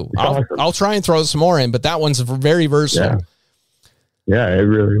 Me too. Awesome. I'll try and throw some more in, but that one's very versatile. Yeah, it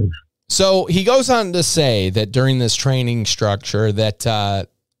really is. So he goes on to say that during this training structure that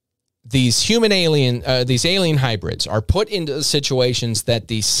these alien hybrids are put into situations that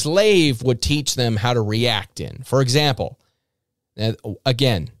the slave would teach them how to react in. For example,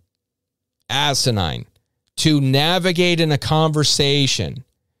 again, asinine, to navigate in a conversation,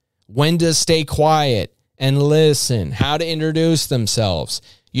 when to stay quiet and listen, how to introduce themselves.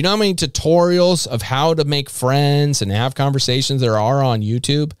 You know how many tutorials of how to make friends and have conversations there are on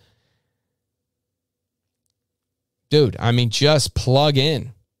YouTube? Dude, I mean, just plug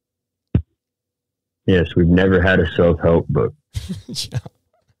in. Yes, we've never had a self-help book. The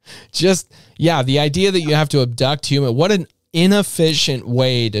idea that you have to abduct human, what an inefficient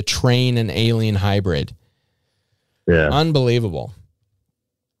way to train an alien hybrid. Yeah. Unbelievable.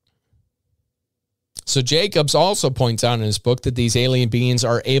 So Jacobs also points out in his book that these alien beings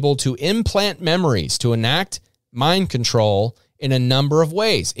are able to implant memories to enact mind control in a number of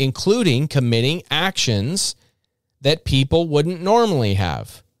ways, including committing actions that people wouldn't normally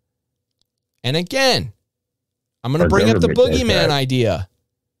have. And again, I'm going to bring up the boogeyman idea.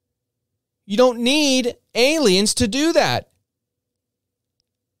 You don't need aliens to do that.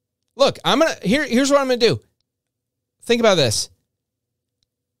 Look, here's what I'm going to do. Think about this.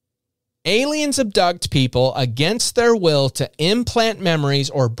 Aliens abduct people against their will to implant memories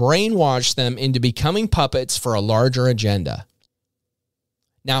or brainwash them into becoming puppets for a larger agenda.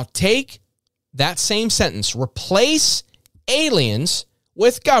 Now take that same sentence, replace aliens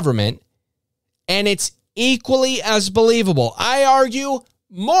with government, and it's equally as believable. I argue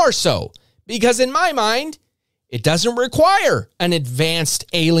more so, because in my mind, it doesn't require an advanced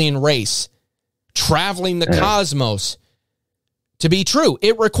alien race traveling the cosmos to be true.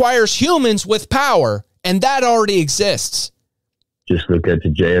 It requires humans with power, and that already exists. Just look at the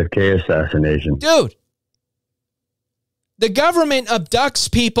JFK assassination. Dude, the government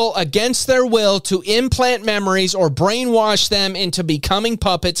abducts people against their will to implant memories or brainwash them into becoming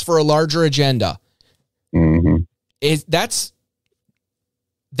puppets for a larger agenda. Mm-hmm.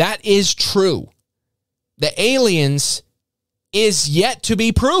 That is true. The aliens is yet to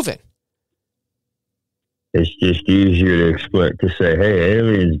be proven. It's just easier to say, hey,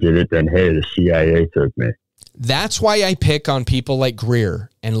 aliens did it, than, hey, the CIA took me. That's why I pick on people like Greer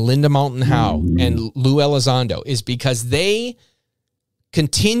and Linda Moulton Howe and Lou Elizondo, is because they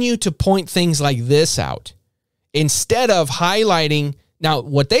continue to point things like this out instead of highlighting. Now,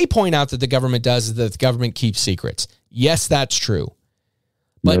 what they point out that the government does is that the government keeps secrets. Yes, that's true.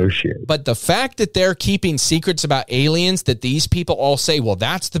 But, no shit. But the fact that they're keeping secrets about aliens, that these people all say, well,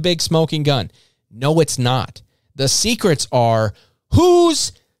 that's the big smoking gun. No, it's not. The secrets are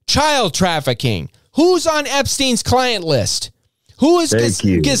who's child trafficking, who's on Epstein's client list, who is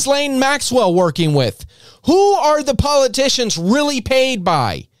Ghislaine Maxwell working with, who are the politicians really paid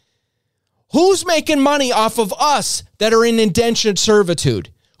by, who's making money off of us that are in indentured servitude,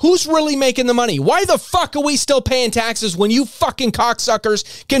 who's really making the money. Why the fuck are we still paying taxes when you fucking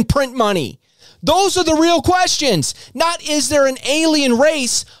cocksuckers can print money? Those are the real questions. Not, is there an alien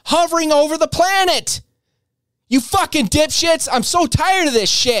race hovering over the planet? You fucking dipshits. I'm so tired of this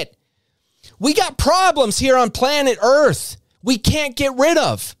shit. We got problems here on planet Earth we can't get rid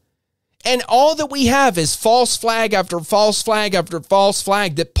of. And all that we have is false flag after false flag after false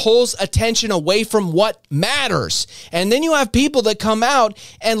flag that pulls attention away from what matters. And then you have people that come out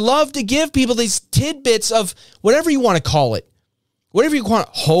and love to give people these tidbits of whatever you want to call it. Whatever you want,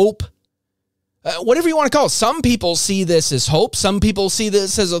 hope. Whatever you want to call it. Some people see this as hope. Some people see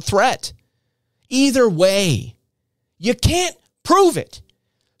this as a threat. Either way, you can't prove it.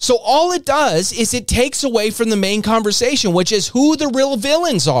 So all it does is it takes away from the main conversation, which is who the real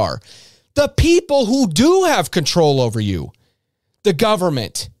villains are. The people who do have control over you. The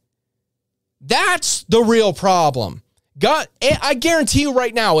government. That's the real problem. God, I guarantee you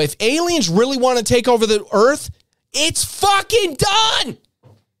right now, if aliens really want to take over the earth, it's fucking done.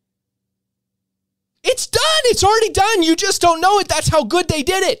 It's done. It's already done. You just don't know it. That's how good they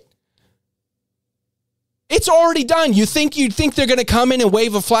did it. It's already done. You'd think they're going to come in and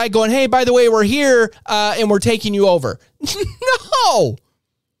wave a flag going, hey, by the way, we're here and we're taking you over.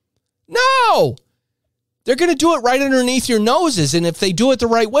 No. They're going to do it right underneath your noses. And if they do it the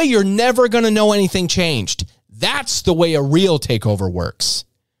right way, you're never going to know anything changed. That's the way a real takeover works.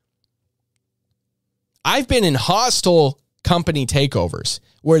 I've been in hostile company takeovers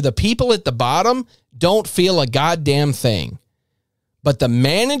where the people at the bottom don't feel a goddamn thing, but the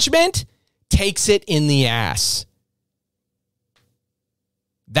management takes it in the ass.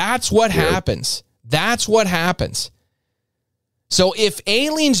 That's what happens. That's what happens. So if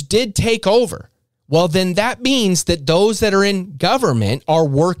aliens did take over, well, then that means that those that are in government are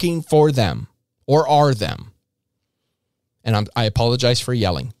working for them or are them. And I apologize for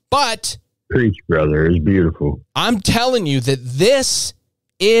yelling, but preach, brother. It's beautiful. I'm telling you that this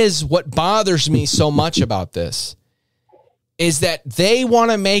is what bothers me so much about this, is that they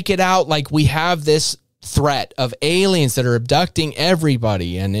want to make it out like we have this threat of aliens that are abducting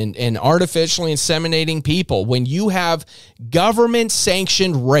everybody and artificially inseminating people, when you have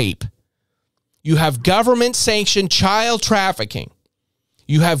government-sanctioned rape, you have government-sanctioned child trafficking,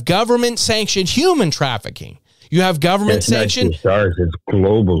 you have government-sanctioned human trafficking, you have government-sanctioned... It's not just ours, it's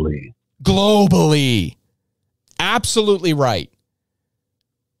globally. Globally. Absolutely right.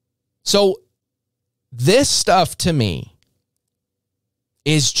 So this stuff to me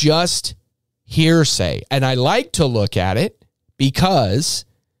is just hearsay. And I like to look at it because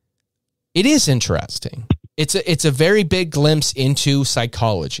it is interesting. It's a very big glimpse into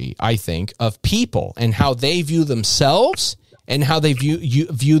psychology, I think, of people and how they view themselves and how they view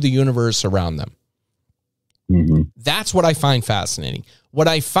the universe around them. Mm-hmm. That's what I find fascinating. What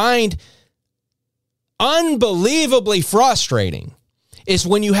I find unbelievably frustrating is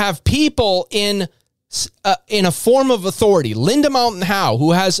when you have people in a form of authority, Linda Mountain Howe,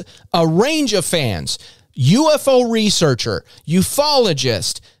 who has a range of fans, UFO researcher,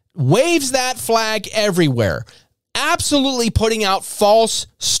 ufologist, waves that flag everywhere, absolutely putting out false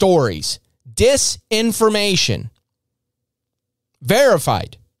stories, disinformation,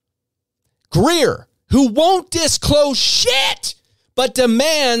 verified. Greer, who won't disclose shit, but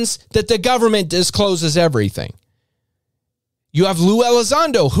demands that the government discloses everything. You have Lou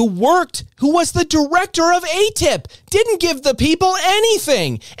Elizondo, who was the director of ATIP, didn't give the people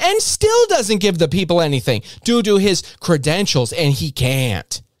anything, and still doesn't give the people anything due to his credentials, and he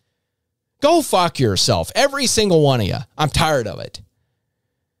can't. Go fuck yourself, every single one of you. I'm tired of it.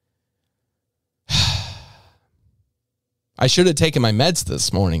 I should have taken my meds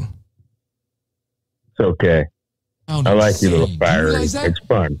this morning. It's okay. I like your little fiery. It's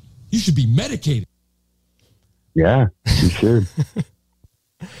fun. You should be medicated. Yeah, you should.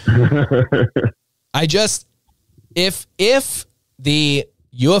 I just, if the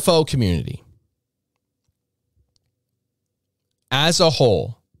UFO community as a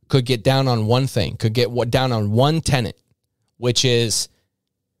whole could get down on one thing, could get down on one tenet, which is,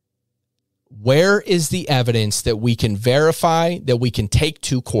 where is the evidence that we can verify, that we can take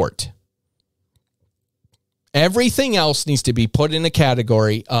to court? Everything else needs to be put in a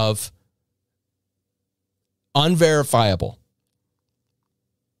category of unverifiable.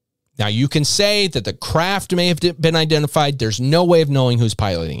 Now, you can say that the craft may have been identified. There's no way of knowing who's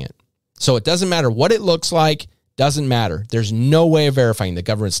piloting it. So it doesn't matter what it looks like. Doesn't matter. There's no way of verifying. The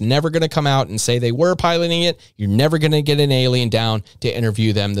government's never going to come out and say they were piloting it. You're never going to get an alien down to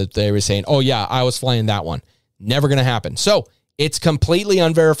interview them that they were saying, oh yeah, I was flying that one. Never going to happen. So it's completely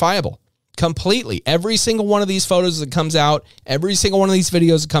unverifiable. Completely. Every single one of these photos that comes out, every single one of these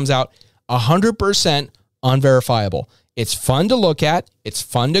videos that comes out, 100% unverifiable. It's fun to look at. It's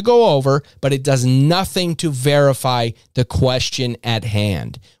fun to go over, but it does nothing to verify the question at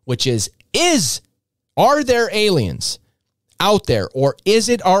hand, which is are there aliens out there, or is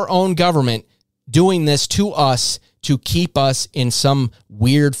it our own government doing this to us to keep us in some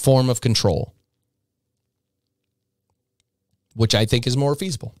weird form of control? Which I think is more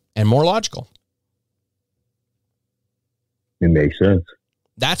feasible and more logical. It makes sense.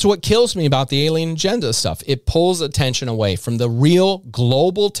 That's what kills me about the alien agenda stuff. It pulls attention away from the real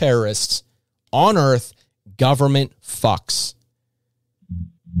global terrorists on Earth, government fucks,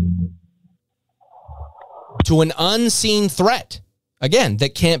 to an unseen threat, again,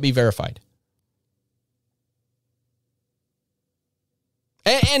 that can't be verified.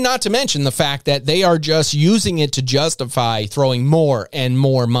 And not to mention the fact that they are just using it to justify throwing more and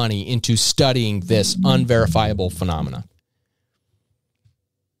more money into studying this unverifiable phenomena.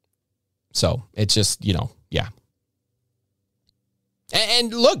 So it's just, yeah.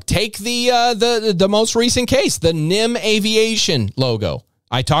 And look, take the most recent case, the NIM Aviation logo.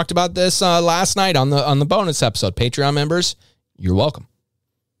 I talked about this last night on the bonus episode. Patreon members, you're welcome.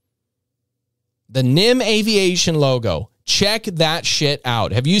 The NIM Aviation logo. Check that shit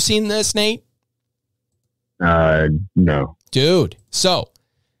out. Have you seen this, Nate? No. Dude. So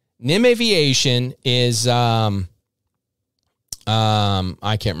NIM Aviation is, I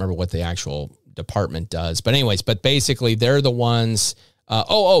can't remember what the actual department does, but anyways, but basically they're the ones.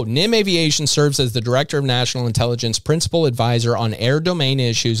 NIM Aviation serves as the Director of National Intelligence, Principal Advisor on air domain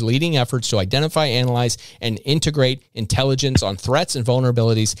issues, leading efforts to identify, analyze, and integrate intelligence on threats and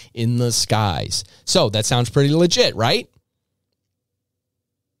vulnerabilities in the skies. So that sounds pretty legit, right?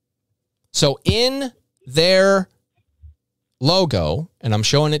 So in their logo, and I'm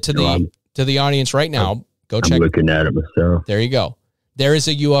showing it to the audience right now. Go check. I'm looking at it myself. There you go. There is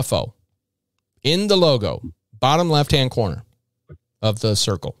a UFO in the logo, bottom left-hand corner of the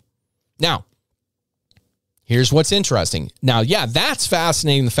circle. Now, here's what's interesting. Now, yeah, that's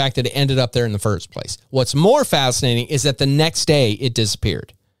fascinating, the fact that it ended up there in the first place. What's more fascinating is that the next day it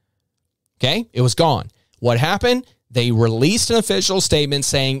disappeared. Okay? It was gone. What happened? They released an official statement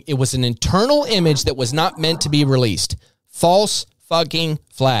saying it was an internal image that was not meant to be released. False fucking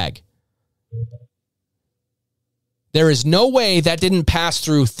flag. There is no way that didn't pass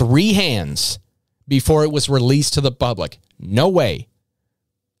through 3 hands before it was released to the public. No way.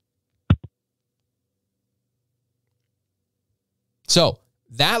 So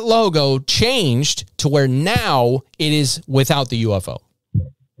that logo changed to where now it is without the UFO.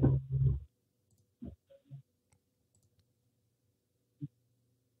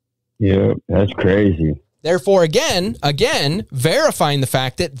 Yeah, that's crazy. Therefore, again, verifying the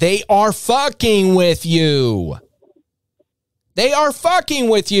fact that they are fucking with you. They are fucking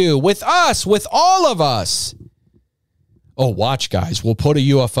with you, with us, with all of us. Oh, watch, guys. We'll put a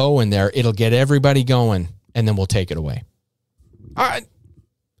UFO in there. It'll get everybody going, and then we'll take it away.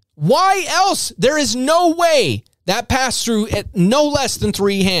 Why else? There is no way that passed through at no less than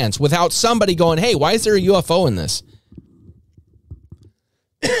 3 hands without somebody going, hey, why is there a UFO in this?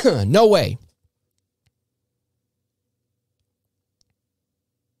 No way.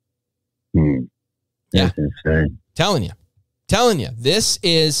 That's insane. Telling you, this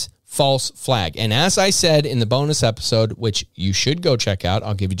is false flag. And as I said in the bonus episode, which you should go check out,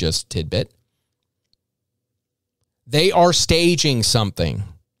 I'll give you just a tidbit. They are staging something.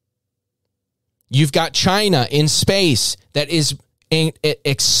 You've got China in space that is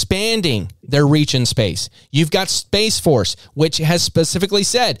expanding their reach in space. You've got Space Force, which has specifically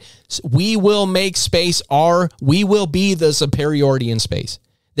said, we will make space we will be the superiority in space.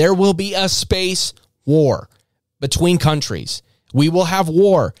 There will be a space war between countries. We will have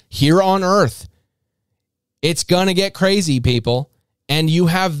war here on Earth. It's going to get crazy, people. And you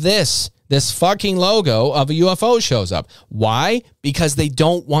have this fucking logo of a UFO shows up. Why? Because they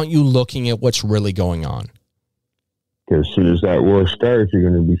don't want you looking at what's really going on. As soon as that war starts, you're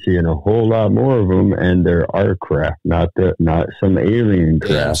going to be seeing a whole lot more of them, and they're our craft, not some alien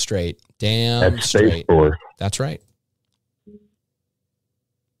craft. Damn straight. That's Space Force. That's right.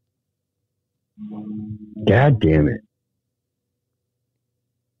 God damn it.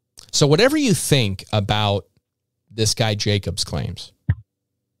 So whatever you think about this guy Jacob's claims,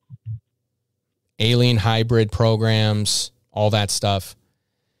 alien hybrid programs, all that stuff,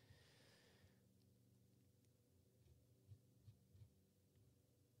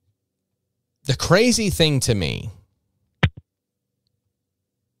 the crazy thing to me,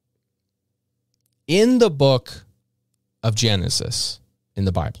 in the book of Genesis, in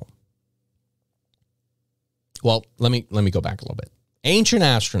the Bible, well, let me go back a little bit. Ancient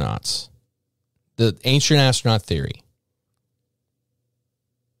astronauts, the ancient astronaut theory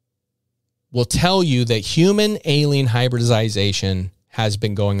will tell you that human alien hybridization has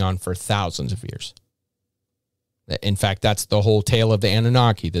been going on for thousands of years. In fact, that's the whole tale of the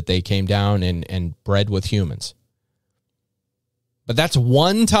Anunnaki, that they came down and bred with humans. But that's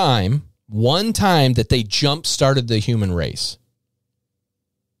one time that they jump-started the human race.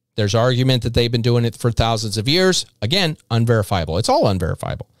 There's argument that they've been doing it for thousands of years. Again, unverifiable. It's all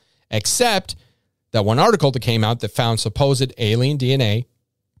unverifiable. Except that one article that came out that found supposed alien DNA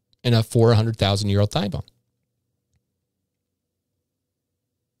in a 400,000-year-old thigh bone.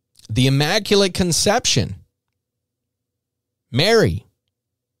 The Immaculate Conception. Mary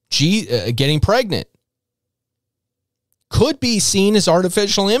getting pregnant could be seen as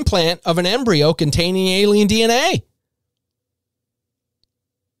artificial implant of an embryo containing alien DNA.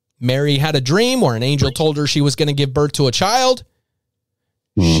 Mary had a dream where an angel told her she was going to give birth to a child.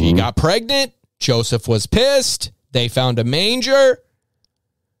 She got pregnant. Joseph was pissed. They found a manger.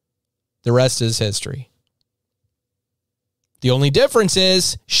 The rest is history. The only difference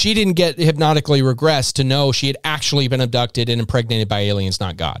is she didn't get hypnotically regressed to know she had actually been abducted and impregnated by aliens,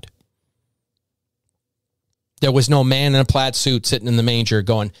 not God. There was no man in a plaid suit sitting in the manger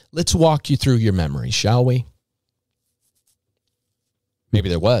going, let's walk you through your memories, shall we? Maybe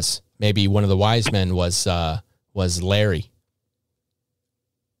there was. Maybe one of the wise men was Larry.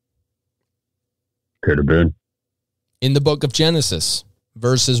 Could have been. In the book of Genesis,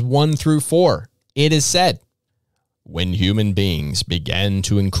 verses 1 through 4, it is said, when human beings began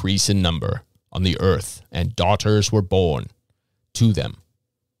to increase in number on the earth and daughters were born to them,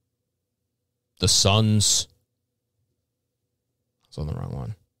 the sons... I was on the wrong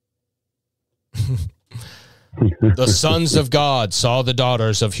one. The sons of God saw the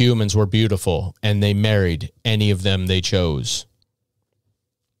daughters of humans were beautiful, and they married any of them they chose.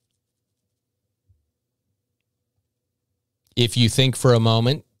 If you think for a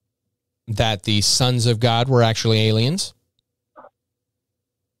moment that the sons of God were actually aliens,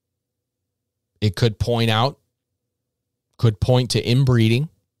 it could point to inbreeding,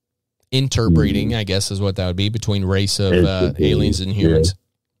 interbreeding, I guess is what that would be, between race of aliens and humans. Yeah.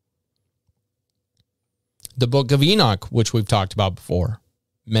 The book of Enoch, which we've talked about before,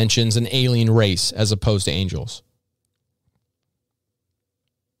 mentions an alien race as opposed to angels.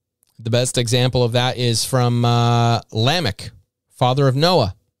 The best example of that is from Lamech, father of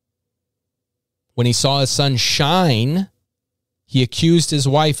Noah. When he saw his son shine, he accused his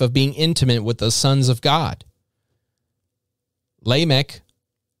wife of being intimate with the sons of God. Lamech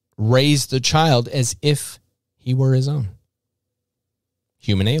raised the child as if he were his own.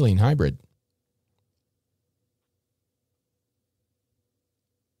 Human-alien hybrid.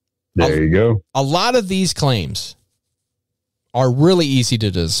 There you go. A lot of these claims are really easy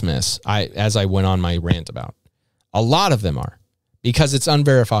to dismiss, as I went on my rant about. A lot of them are, because it's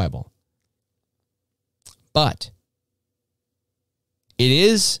unverifiable. But it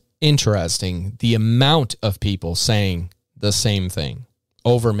is interesting the amount of people saying the same thing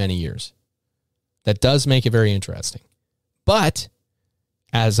over many years. That does make it very interesting. But,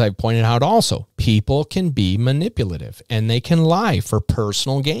 as I pointed out also, people can be manipulative and they can lie for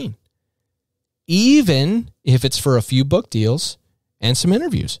personal gain. Even if it's for a few book deals and some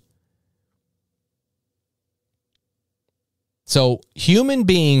interviews. So human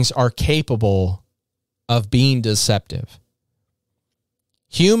beings are capable of being deceptive.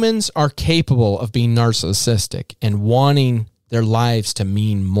 Humans are capable of being narcissistic and wanting their lives to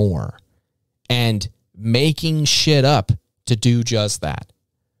mean more and making shit up to do just that.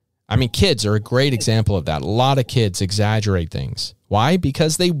 I mean, kids are a great example of that. A lot of kids exaggerate things. Why?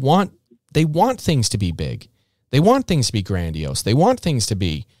 Because they want things to be big. They want things to be grandiose. They want things to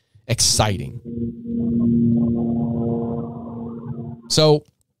be exciting. So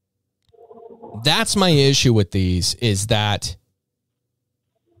that's my issue with these, is that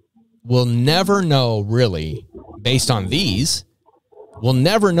we'll never know really, based on these, we'll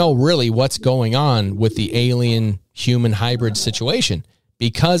never know really what's going on with the alien-human hybrid situation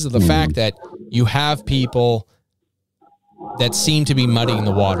because of the fact that you have people that seem to be muddying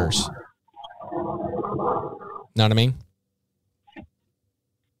the waters. Know what I mean?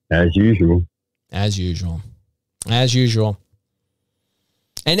 As usual. As usual. As usual.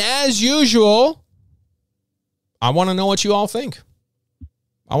 And as usual, I want to know what you all think.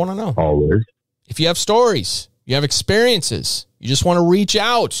 I want to know. Always. If you have stories, you have experiences, you just want to reach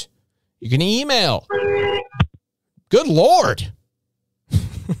out, you can email. Good Lord.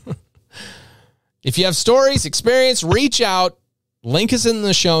 If you have stories, experience, reach out. Link is in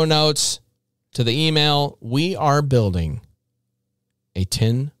the show notes to the email. We are building a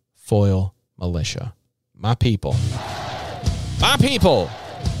tinfoil militia. My people. My people.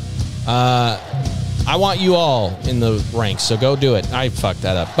 I want you all in the ranks, so go do it. I fucked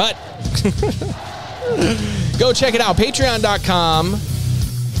that up, but go check it out.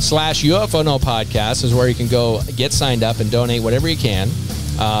 Patreon.com/UFO No Podcast is where you can go get signed up and donate whatever you can.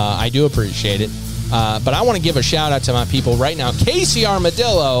 I do appreciate it. But I want to give a shout out to my people right now. Casey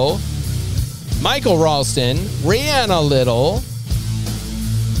Armadillo, Michael Ralstin, Rheanna Little,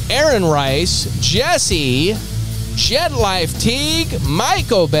 Erin Rice, Jessye, Shed Life Teague,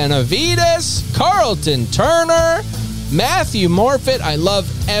 Michael Benavides, Carlton Turner, Matthew Morphet. I love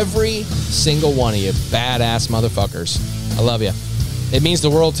every single one of you badass motherfuckers. I love you. It means the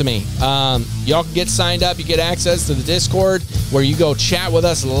world to me. Y'all can get signed up. You get access to the Discord where you go chat with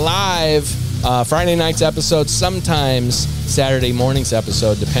us live. Friday night's episode, sometimes Saturday morning's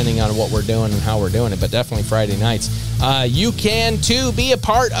episode, depending on what we're doing and how we're doing it, but definitely Friday nights. You can, too, be a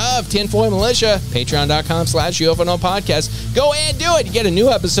part of Tinfoil Militia, patreon.com/UFO No Podcast. Go and do it. You get a new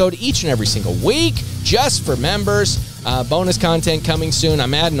episode each and every single week, just for members. Bonus content coming soon.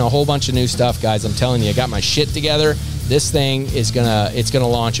 I'm adding a whole bunch of new stuff, guys. I'm telling you, I got my shit together. This thing is gonna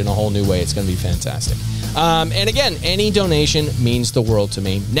launch in a whole new way. It's gonna be fantastic. And again, any donation means the world to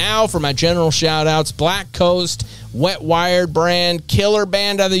me. Now for my general shout outs, Black Coast, Wet Wired Brand, Killer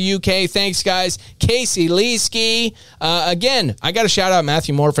Band out of the UK. Thanks, guys. Casey Leesky. Again, I got to shout out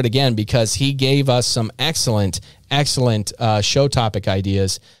Matthew Morphet again because he gave us some excellent show topic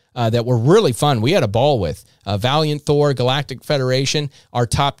ideas that were really fun. We had a ball with Valiant Thor, Galactic Federation, our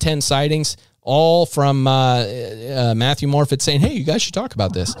top 10 sightings, all from Matthew Morphet saying, hey, you guys should talk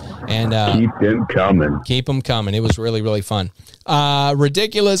about this. And keep them coming. Keep them coming. It was really, really fun.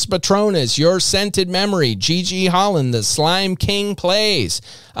 Ridiculous Patronus, Your Scented Memory, Gigi Holland, The Slime King Plays,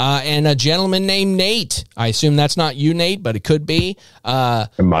 and a gentleman named Nate. I assume that's not you, Nate, but it could be. I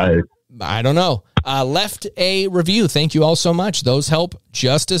don't know. Left a review. Thank you all so much. Those help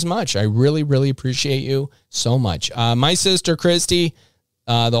just as much. I really, really appreciate you so much. My sister, Christy,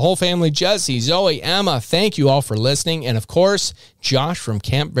 the whole family, Jessye, Zoe, Emma, thank you all for listening. And of course, Josh from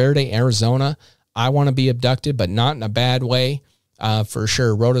Camp Verde, Arizona. I want to be abducted, but not in a bad way. For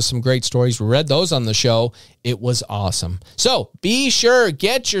sure. Wrote us some great stories. We read those on the show. It was awesome. So be sure,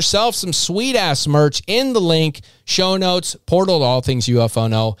 get yourself some sweet ass merch in the link, show notes, portal to all things UFO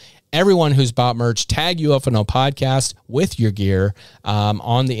No. Everyone who's bought merch, tag UFO No Podcast with your gear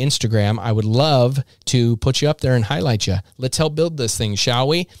on the Instagram. I would love to put you up there and highlight you. Let's help build this thing, shall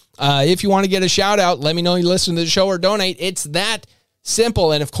we? If you want to get a shout out, let me know you listen to the show or donate. It's that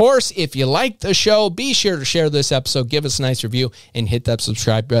simple. And of course, if you like the show, be sure to share this episode, give us a nice review, and hit that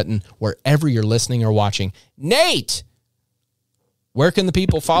subscribe button wherever you're listening or watching. Nate, where can the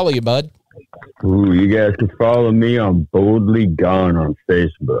people follow you, bud? Ooh, you guys can follow me on Boldly Gone on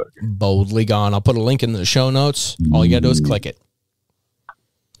Facebook. Boldly Gone. I'll put a link in the show notes. All you got to do is click it.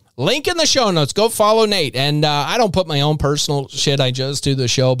 Link in the show notes. Go follow Nate. And I don't put my own personal shit. I just do the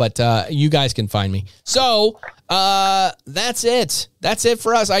show, but you guys can find me. So that's it. That's it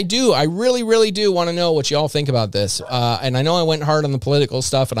for us. I really, really do want to know what you all think about this. And I know I went hard on the political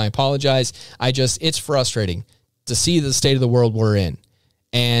stuff, and I apologize. It's frustrating to see the state of the world we're in.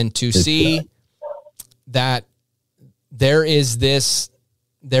 And to see that there is this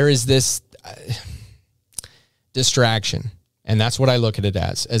distraction. And that's what I look at it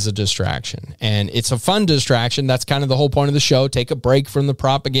as a distraction. And it's a fun distraction. That's kind of the whole point of the show. Take a break from the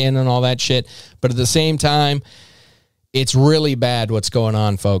propaganda and all that shit. But at the same time, it's really bad what's going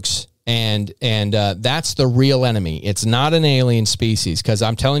on, folks. And that's the real enemy. It's not an alien species, because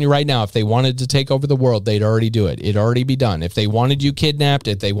I'm telling you right now, if they wanted to take over the world, they'd already do it. It'd already be done. If they wanted you kidnapped,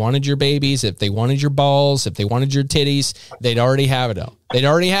 if they wanted your babies, if they wanted your balls, if they wanted your titties, they'd already have it. They'd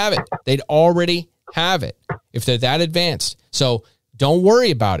already have it. They'd already have it if they're that advanced. So don't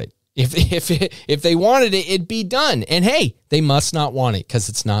worry about it. If they wanted it, it'd be done. And hey, they must not want it because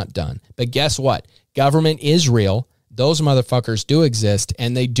it's not done. But guess what? Government is real. Those motherfuckers do exist,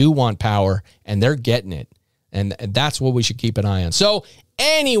 and they do want power, and they're getting it. And that's what we should keep an eye on. So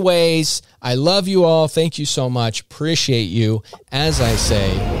anyways, I love you all. Thank you so much. Appreciate you. As I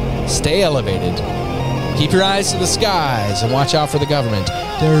say, stay elevated. Keep your eyes to the skies and watch out for the government.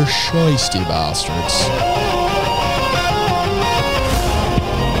 They're shiesty bastards.